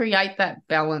 So create that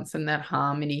balance and that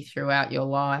harmony throughout your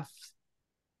life.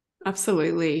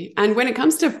 Absolutely. And when it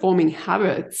comes to forming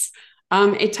habits,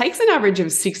 it takes an average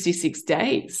of 66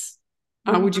 days.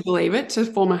 Would you believe it, to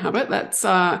form a habit? That's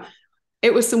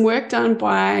it was some work done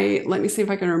by, let me see if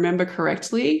I can remember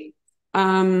correctly,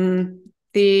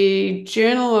 the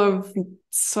Journal of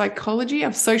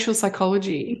Social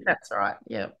Psychology. That's right.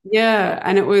 Yeah. Yeah.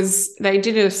 And they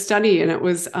did a study, and it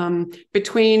was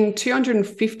between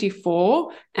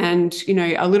 254 and,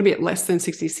 a little bit less than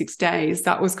 66 days.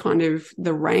 That was kind of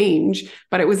the range,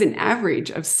 but it was an average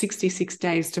of 66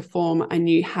 days to form a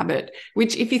new habit,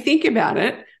 which, if you think about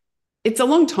it, it's a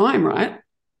long time, right?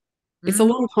 It's a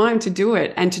long time to do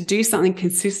it, and to do something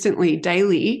consistently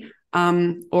daily,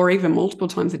 or even multiple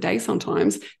times a day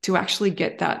sometimes, to actually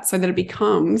get that, so that it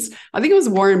becomes, I think it was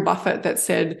Warren Buffett that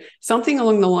said something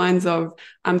along the lines of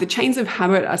the chains of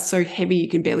habit are so heavy you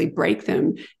can barely break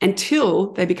them,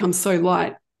 until they become so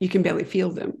light you can barely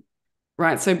feel them,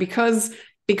 right? So because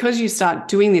you start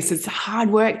doing this, it's hard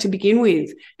work to begin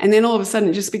with, and then all of a sudden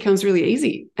it just becomes really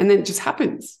easy, and then it just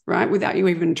happens, right, without you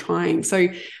even trying. So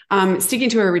sticking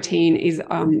to a routine is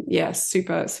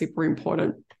super, super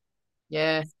important.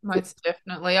 Yeah, most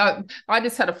definitely. I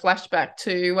just had a flashback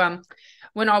to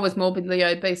when I was morbidly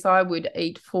obese. I would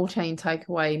eat 14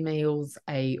 takeaway meals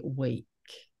a week.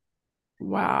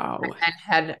 Wow.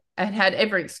 And had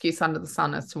every excuse under the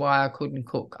sun as to why I couldn't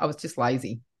cook. I was just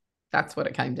lazy. That's what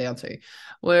it came down to.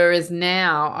 Whereas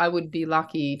now I would be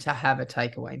lucky to have a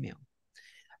takeaway meal.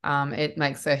 It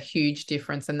makes a huge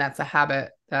difference, and that's a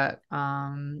habit that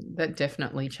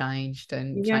definitely changed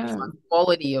and changed my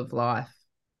quality of life.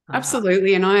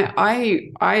 Absolutely. And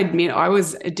I admit I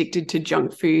was addicted to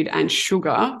junk food and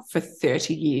sugar for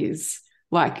 30 years.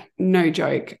 Like, no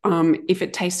joke. If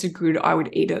it tasted good, I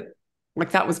would eat it.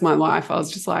 Like, that was my life. I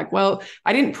was just like, well,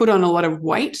 I didn't put on a lot of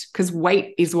weight, because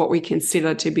weight is what we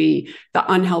consider to be the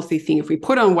unhealthy thing. If we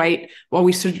put on weight, well,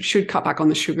 we should cut back on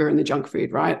the sugar and the junk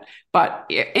food, right? But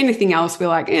anything else, we're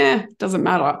like, doesn't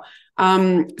matter.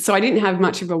 So I didn't have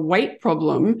much of a weight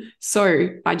problem. So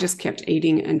I just kept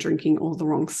eating and drinking all the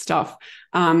wrong stuff,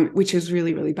 which is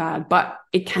really, really bad. But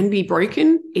it can be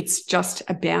broken. It's just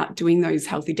about doing those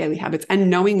healthy daily habits and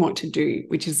knowing what to do,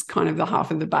 which is kind of the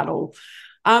half of the battle.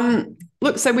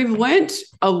 Look, so we've learned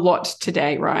a lot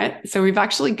today, right? So we've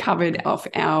actually covered off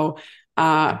our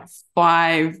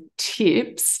 5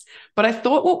 tips, but I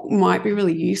thought what might be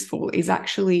really useful is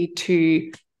actually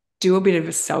to do a bit of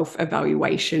a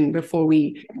self-evaluation before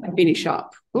we finish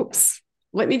up. Oops.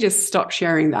 Let me just stop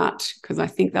sharing that because I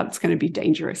think that's going to be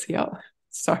dangerous here.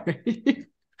 Sorry.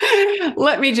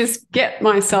 Let me just get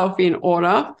myself in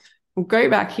order. We'll go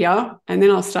back here and then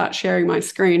I'll start sharing my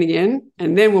screen again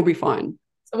and then we'll be fine.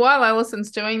 So while Allison's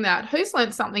doing that, who's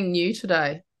learned something new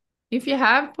today? If you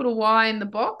have, put a Y in the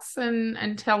box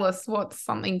and tell us what's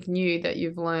something new that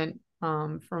you've learned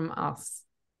from us.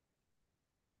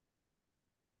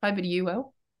 Over to you,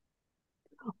 Elle.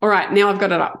 All right, now I've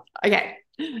got it up. Okay,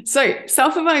 so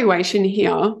self-evaluation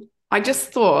here. I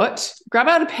just thought, grab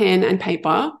out a pen and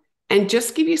paper and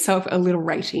just give yourself a little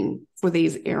rating for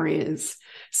these areas.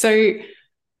 So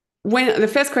when the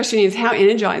first question is, how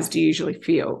energized do you usually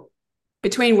feel?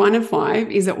 Between 1 and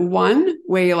 5, is it 1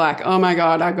 where you're like, oh my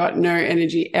God, I've got no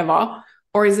energy ever?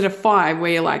 Or is it a 5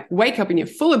 where you're like, wake up and you're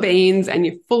full of beans and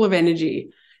you're full of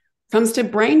energy? Comes to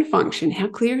brain function. How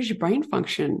clear is your brain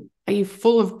function? Are you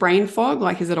full of brain fog?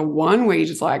 Like, is it a 1 where you're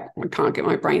just like, I can't get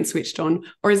my brain switched on?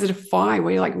 Or is it a 5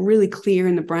 where you're like really clear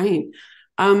in the brain?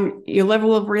 Your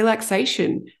level of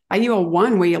relaxation. Are you a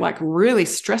 1 where you're like really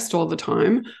stressed all the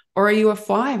time? Or are you a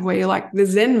 5 where you're like the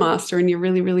Zen master and you're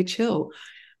really, really chill?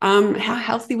 How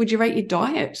healthy would you rate your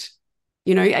diet?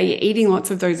 You know, are you eating lots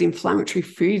of those inflammatory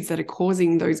foods that are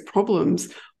causing those problems?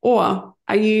 Or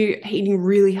are you eating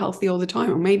really healthy all the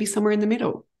time, or maybe somewhere in the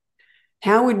middle?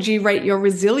 How would you rate your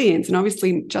resilience? And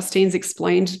obviously, Justine's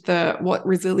explained what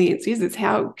resilience is. It's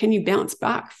how can you bounce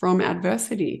back from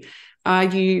adversity? Are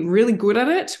you really good at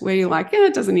it, where you're like, yeah,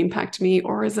 it doesn't impact me?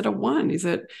 Or is it a 1? Is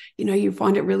it, you know, you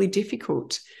find it really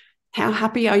difficult? How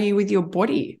happy are you with your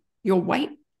body, your weight?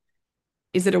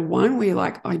 Is it a 1 where you're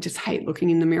like, I just hate looking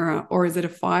in the mirror? Or is it a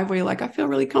 5 where you're like, I feel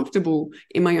really comfortable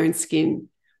in my own skin?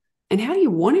 And how do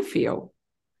you want to feel?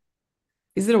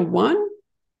 Is it a 1?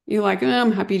 You're like, oh,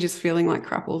 I'm happy just feeling like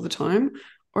crap all the time.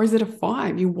 Or is it a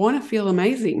 5? You want to feel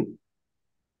amazing.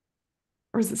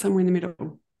 Or is it somewhere in the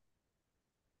middle?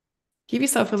 Give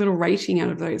yourself a little rating out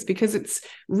of those because it's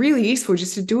really useful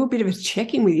just to do a bit of a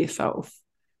check-in with yourself.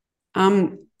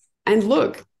 And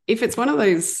look, if it's one of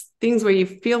those things where you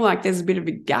feel like there's a bit of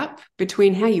a gap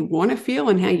between how you want to feel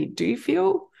and how you do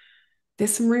feel,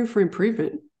 there's some room for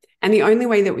improvement. And the only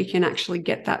way that we can actually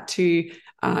get that to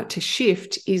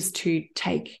shift is to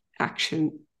take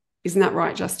action. Isn't that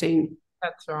right, Justine?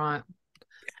 That's right.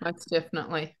 Most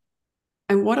definitely.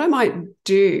 And what I might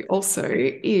do also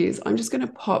is I'm just going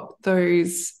to pop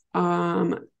those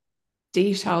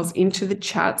details into the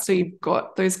chat so you've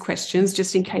got those questions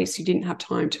just in case you didn't have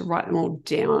time to write them all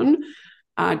down,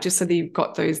 just so that you've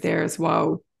got those there as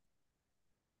well.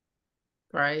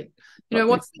 Great. You know,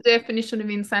 what's the definition of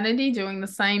insanity? Doing the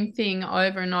same thing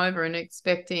over and over and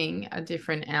expecting a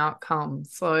different outcome.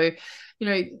 So, you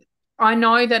know, I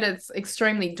know that it's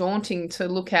extremely daunting to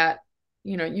look at,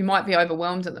 you know, you might be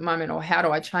overwhelmed at the moment, or how do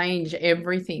I change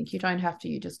everything? You don't have to,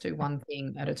 you just do one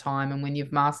thing at a time. And when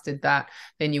you've mastered that,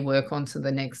 then you work on to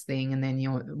the next thing, and then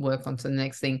you work on to the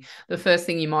next thing. The first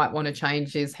thing you might want to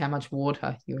change is how much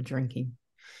water you're drinking.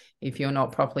 If you're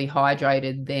not properly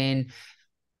hydrated, then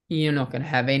you're not going to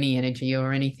have any energy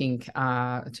or anything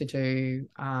to do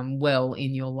well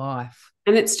in your life.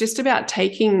 And it's just about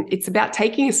taking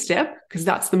a step, because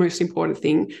that's the most important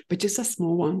thing, but just a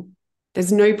small one.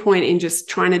 There's no point in just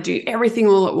trying to do everything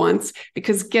all at once,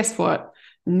 because guess what?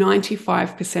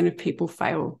 95% of people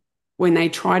fail when they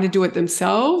try to do it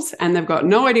themselves and they've got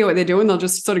no idea what they're doing. They'll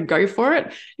just sort of go for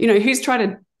it. You know, who's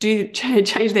tried to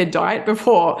change their diet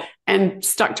before and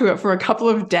stuck to it for a couple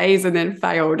of days and then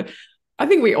failed? I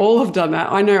think we all have done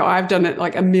that. I know I've done it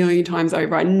like a million times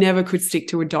over. I never could stick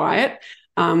to a diet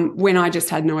when I just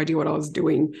had no idea what I was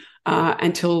doing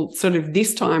until sort of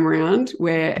this time around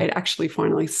where it actually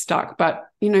finally stuck. But,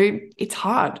 you know, it's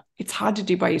hard. It's hard to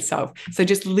do by yourself. So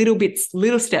just little bits,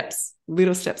 little steps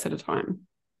at a time.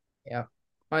 Yeah,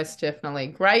 most definitely.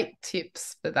 Great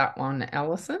tips for that one,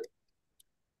 Allyson.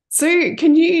 So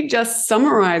can you just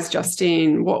summarize,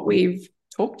 Justine, what we've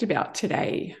talked about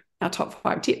today, our top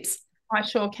 5 tips? I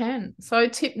sure can. So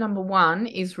tip number 1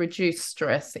 is reduce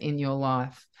stress in your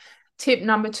life. Tip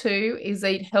number 2 is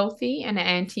eat healthy and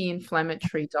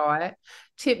anti-inflammatory diet.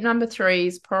 Tip number 3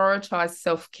 is prioritize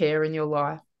self-care in your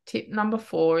life. Tip number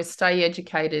 4 is stay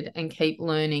educated and keep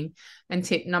learning. And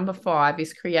tip number 5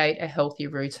 is create a healthy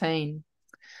routine.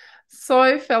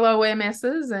 So, fellow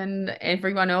MSs and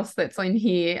everyone else that's in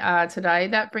here today,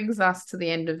 that brings us to the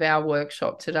end of our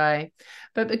workshop today.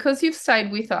 But because you've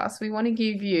stayed with us, we want to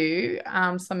give you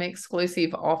some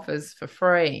exclusive offers for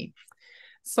free.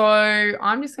 So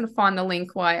I'm just going to find the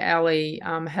link while Ali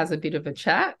has a bit of a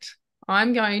chat.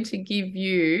 I'm going to give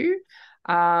you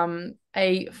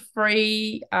a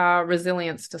free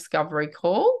resilience discovery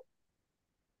call.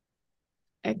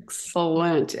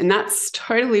 Excellent. And that's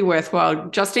totally worthwhile.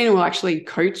 Justine will actually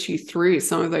coach you through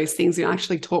some of those things and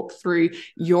actually talk through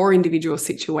your individual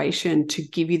situation to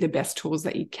give you the best tools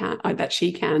that you can, that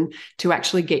she can, to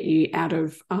actually get you out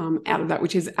of that,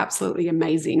 which is absolutely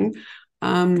amazing.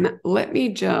 Let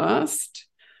me just...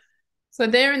 So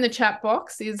there in the chat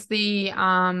box is the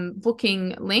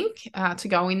booking link to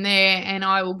go in there, and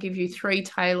I will give you 3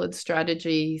 tailored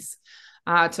strategies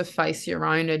to face your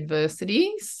own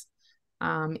adversities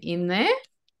in there.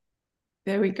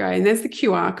 There we go. And there's the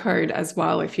QR code as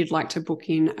well if you'd like to book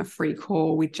in a free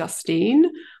call with Justine.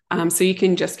 So you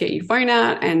can just get your phone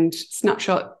out and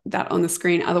snapshot that on the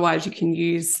screen. Otherwise, you can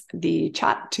use the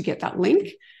chat to get that link,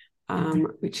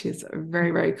 which is very,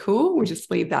 very cool. We'll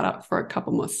just leave that up for a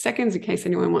couple more seconds in case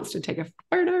anyone wants to take a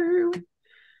photo.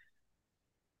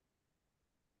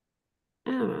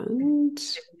 And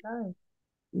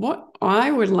what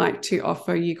I would like to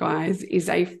offer you guys is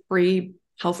a free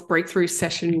health breakthrough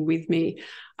session with me.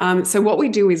 So what we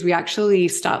do is we actually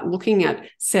start looking at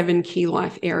 7 key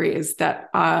life areas that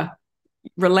are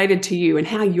related to you and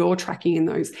how you're tracking in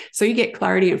those. So you get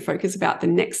clarity and focus about the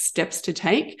next steps to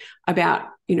take, about,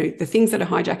 you know, the things that are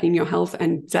hijacking your health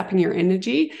and zapping your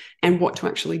energy and what to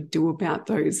actually do about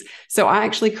those. So I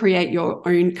actually create your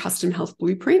own custom health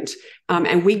blueprint.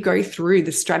 And we go through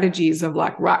the strategies of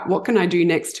like, right, what can I do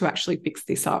next to actually fix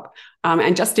this up?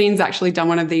 And Justine's actually done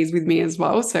one of these with me as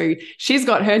well. So she's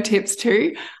got her tips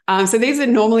too. So these are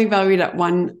normally valued at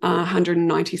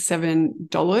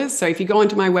 $197. So if you go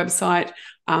onto my website,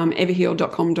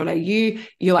 everheal.com.au,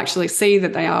 you'll actually see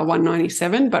that they are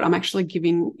 $197, but I'm actually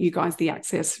giving you guys the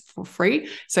access for free.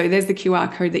 So there's the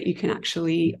QR code that you can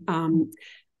actually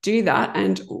do that.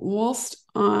 And whilst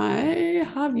I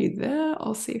have you there,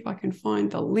 I'll see if I can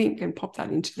find the link and pop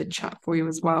that into the chat for you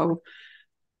as well.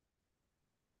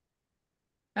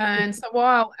 And so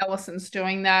while Allison's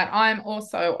doing that, I'm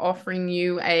also offering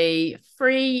you a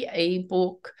free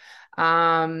ebook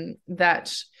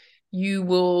that you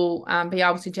will be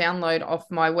able to download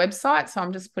off my website. So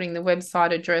I'm just putting the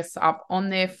website address up on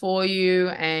there for you,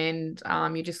 and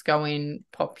you just go in,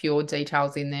 pop your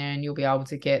details in there, and you'll be able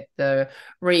to get the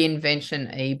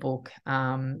Reinvention ebook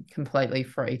completely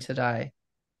free today.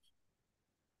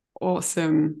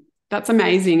 Awesome. That's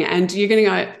amazing. And you're going to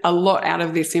get a lot out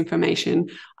of this information.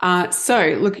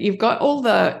 So look, you've got all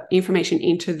the information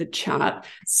into the chat.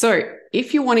 So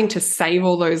if you're wanting to save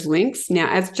all those links,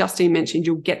 now, as Justine mentioned,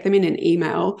 you'll get them in an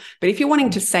email. But if you're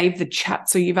wanting to save the chat,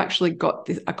 so you've actually got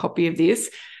a copy of this,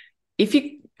 if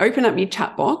you open up your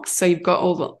chat box, so you've got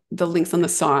all the links on the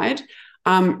side,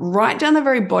 right down the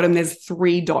very bottom, there's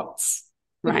 3 dots.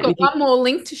 Right. We've got one more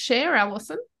link to share,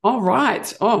 Allyson. All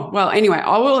right. Oh, well, anyway,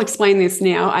 I will explain this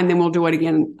now and then we'll do it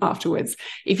again afterwards.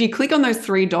 If you click on those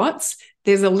 3 dots,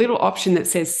 there's a little option that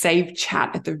says save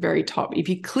chat at the very top. If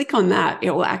you click on that, it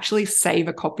will actually save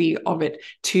a copy of it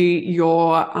to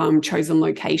your chosen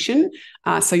location.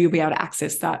 So you'll be able to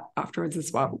access that afterwards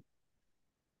as well.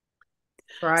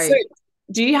 Right. So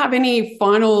do you have any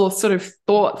final sort of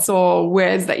thoughts or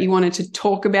words that you wanted to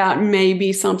talk about?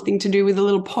 Maybe something to do with a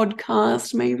little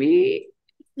podcast, maybe?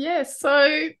 Yes.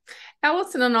 So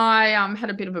Allyson and I had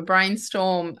a bit of a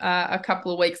brainstorm a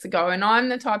couple of weeks ago, and I'm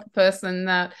the type of person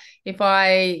that if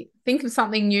I think of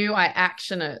something new, I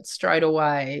action it straight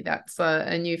away. That's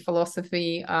a new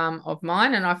philosophy of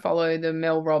mine, and I follow the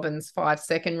Mel Robbins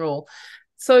 5-second rule.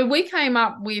 So we came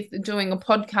up with doing a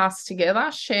podcast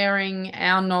together, sharing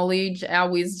our knowledge, our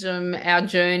wisdom, our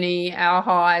journey, our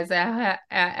highs,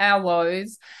 our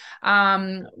lows,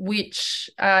 which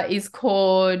is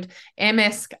called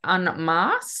MS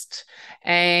Unmasked,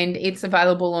 and it's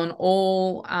available on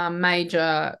all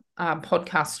major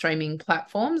podcast streaming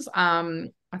platforms. I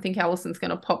think Allison's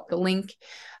going to pop the link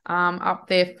up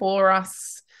there for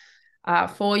us.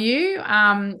 For you.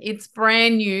 It's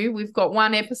brand new. We've got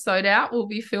 1 episode out. We'll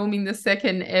be filming the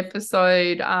 2nd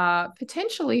episode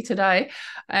potentially today,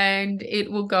 and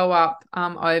it will go up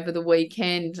over the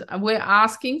weekend. We're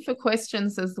asking for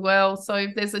questions as well. So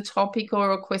if there's a topic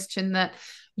or a question that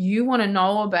you want to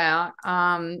know about,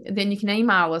 then you can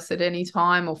email us at any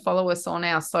time or follow us on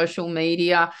our social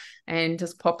media and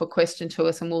just pop a question to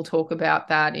us, and we'll talk about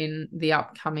that in the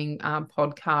upcoming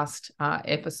podcast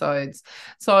episodes.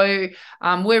 So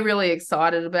we're really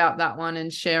excited about that one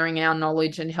and sharing our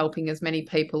knowledge and helping as many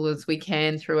people as we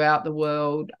can throughout the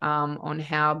world on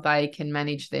how they can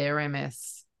manage their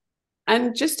MS.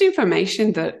 And just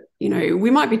information that, we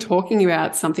might be talking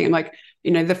about something like,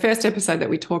 the first episode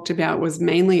that we talked about was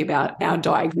mainly about our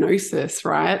diagnosis,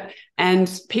 right? And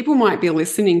people might be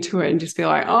listening to it and just be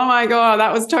like, oh my God,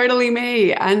 that was totally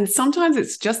me. And sometimes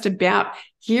it's just about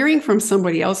hearing from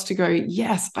somebody else to go,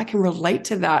 yes, I can relate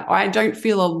to that. I don't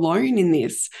feel alone in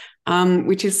this,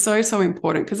 which is so, so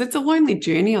important, because it's a lonely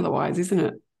journey otherwise, isn't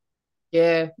it?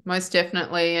 Yeah, most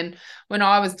definitely. And when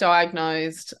I was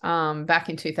diagnosed back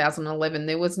in 2011,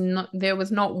 there was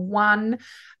not one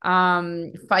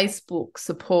Facebook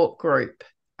support group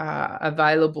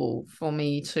available for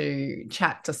me to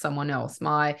chat to someone else.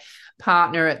 My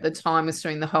partner at the time was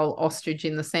doing the whole ostrich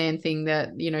in the sand thing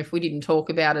that, if we didn't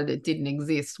talk about it, it didn't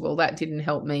exist. Well, that didn't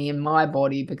help me in my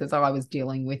body because I was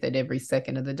dealing with it every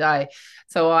second of the day.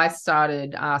 So I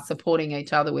started supporting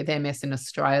each other with MS in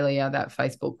Australia. That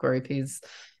Facebook group is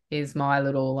my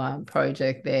little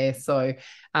project there. So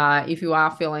if you are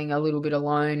feeling a little bit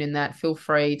alone in that, feel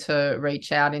free to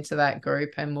reach out into that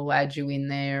group and we'll add you in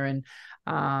there. And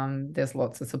there's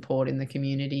lots of support in the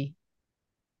community.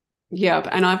 Yeah,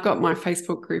 and I've got my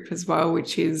Facebook group as well,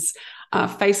 which is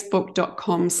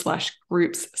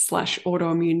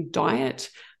facebook.com/groups/autoimmune diet,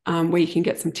 where you can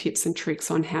get some tips and tricks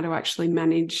on how to actually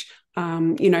manage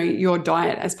your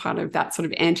diet as part of that sort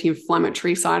of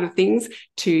anti-inflammatory side of things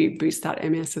to boost that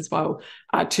MS as well,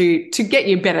 to get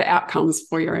you better outcomes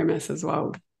for your MS as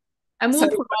well. And we'll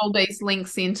put all these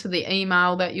links into the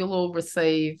email that you'll all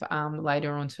receive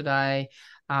later on today,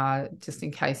 just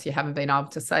in case you haven't been able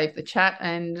to save the chat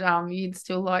and you'd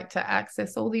still like to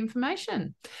access all the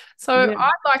information. So yeah.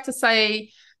 I'd like to say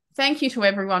thank you to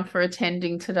everyone for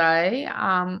attending today.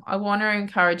 I want to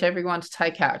encourage everyone to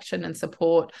take action and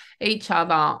support each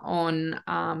other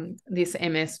on this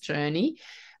MS journey.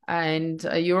 And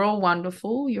you're all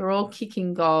wonderful. You're all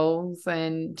kicking goals.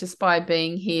 And just by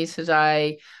being here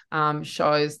today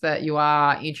shows that you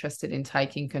are interested in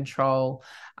taking control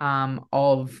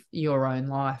of your own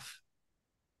life.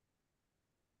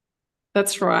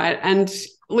 That's right. And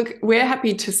look, we're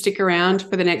happy to stick around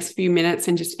for the next few minutes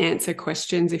and just answer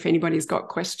questions. If anybody's got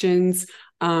questions,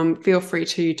 feel free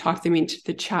to type them into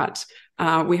the chat.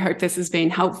 We hope this has been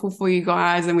helpful for you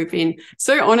guys, and we've been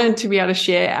so honored to be able to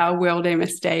share our World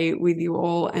MS Day with you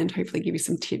all and hopefully give you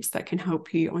some tips that can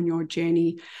help you on your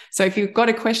journey. So if you've got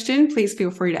a question, please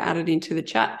feel free to add it into the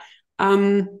chat.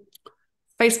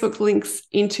 Facebook links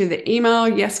into the email.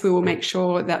 Yes, we will make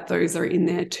sure that those are in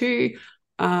there too.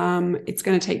 It's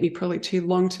going to take me probably too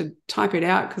long to type it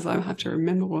out because I'll have to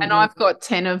remember one. And I've got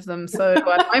 10 of them, so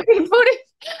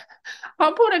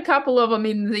I'll put a couple of them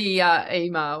in the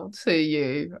email to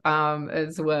you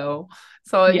as well.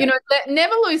 So, yeah.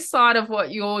 Never lose sight of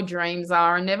what your dreams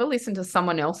are and never listen to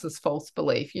someone else's false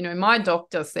belief. My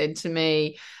doctor said to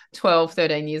me 12,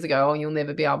 13 years ago, oh, you'll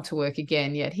never be able to work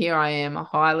again. Yet here I am, a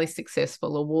highly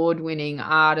successful, award-winning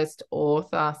artist,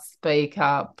 author,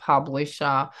 speaker,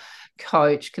 publisher,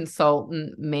 coach,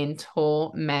 consultant,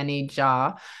 mentor,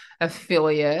 manager,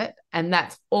 affiliate, and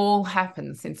that's all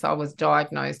happened since I was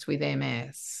diagnosed with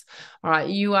MS. All right,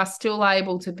 you are still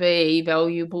able to be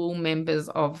valuable members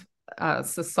of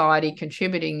society,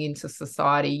 contributing into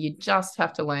society. You just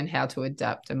have to learn how to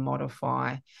adapt and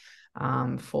modify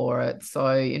for it.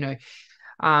 So,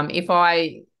 if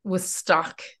I was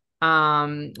stuck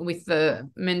with the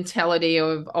mentality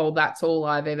of, oh, that's all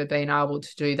I've ever been able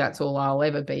to do, that's all I'll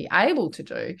ever be able to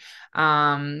do,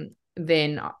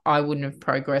 then I wouldn't have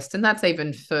progressed. And that's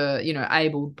even for,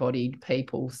 able-bodied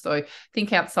people. So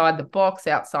think outside the box,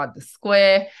 outside the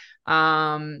square,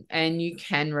 and you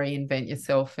can reinvent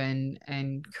yourself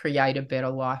and create a better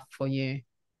life for you.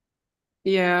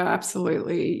 Yeah,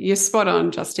 absolutely. You're spot on,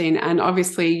 Justine. And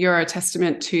obviously you're a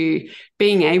testament to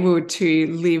being able to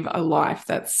live a life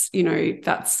that's,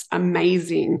 that's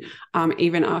amazing,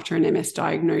 even after an MS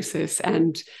diagnosis.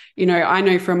 And, I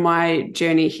know from my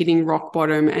journey hitting rock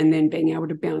bottom and then being able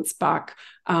to bounce back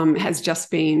has just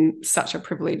been such a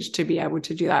privilege to be able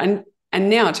to do that. And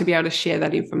now to be able to share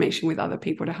that information with other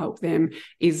people to help them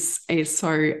is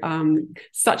so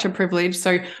such a privilege.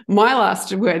 So my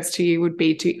last words to you would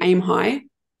be to aim high,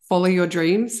 follow your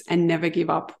dreams, and never give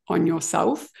up on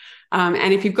yourself.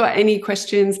 And if you've got any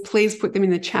questions, please put them in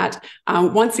the chat.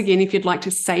 Once again, if you'd like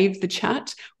to save the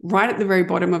chat, right at the very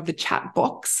bottom of the chat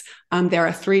box, there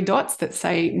are 3 dots that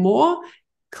say more.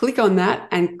 Click on that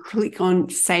and click on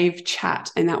save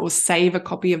chat, and that will save a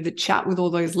copy of the chat with all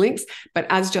those links. But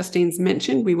as Justine's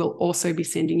mentioned, we will also be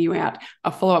sending you out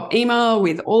a follow-up email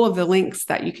with all of the links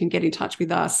that you can get in touch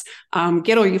with us,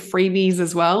 get all your freebies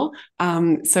as well.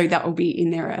 So that will be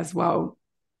in there as well.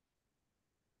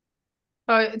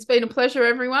 So it's been a pleasure,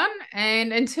 everyone.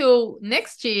 And until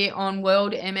next year on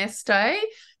World MS Day,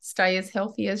 stay as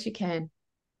healthy as you can.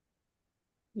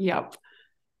 Yep.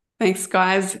 Thanks,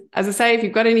 guys. As I say, if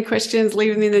you've got any questions,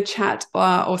 leave them in the chat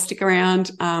or stick around.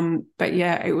 But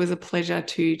yeah, it was a pleasure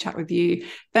to chat with you.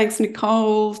 Thanks,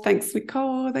 Nicole. Thanks,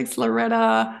 Nicole. Thanks,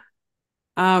 Loretta.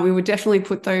 We would definitely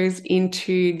put those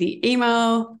into the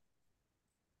email.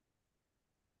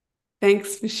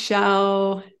 Thanks,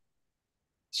 Michelle.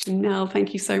 Chanel,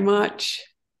 thank you so much.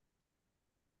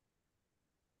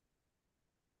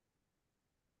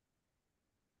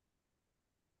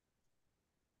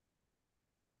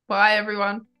 Bye,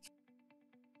 everyone.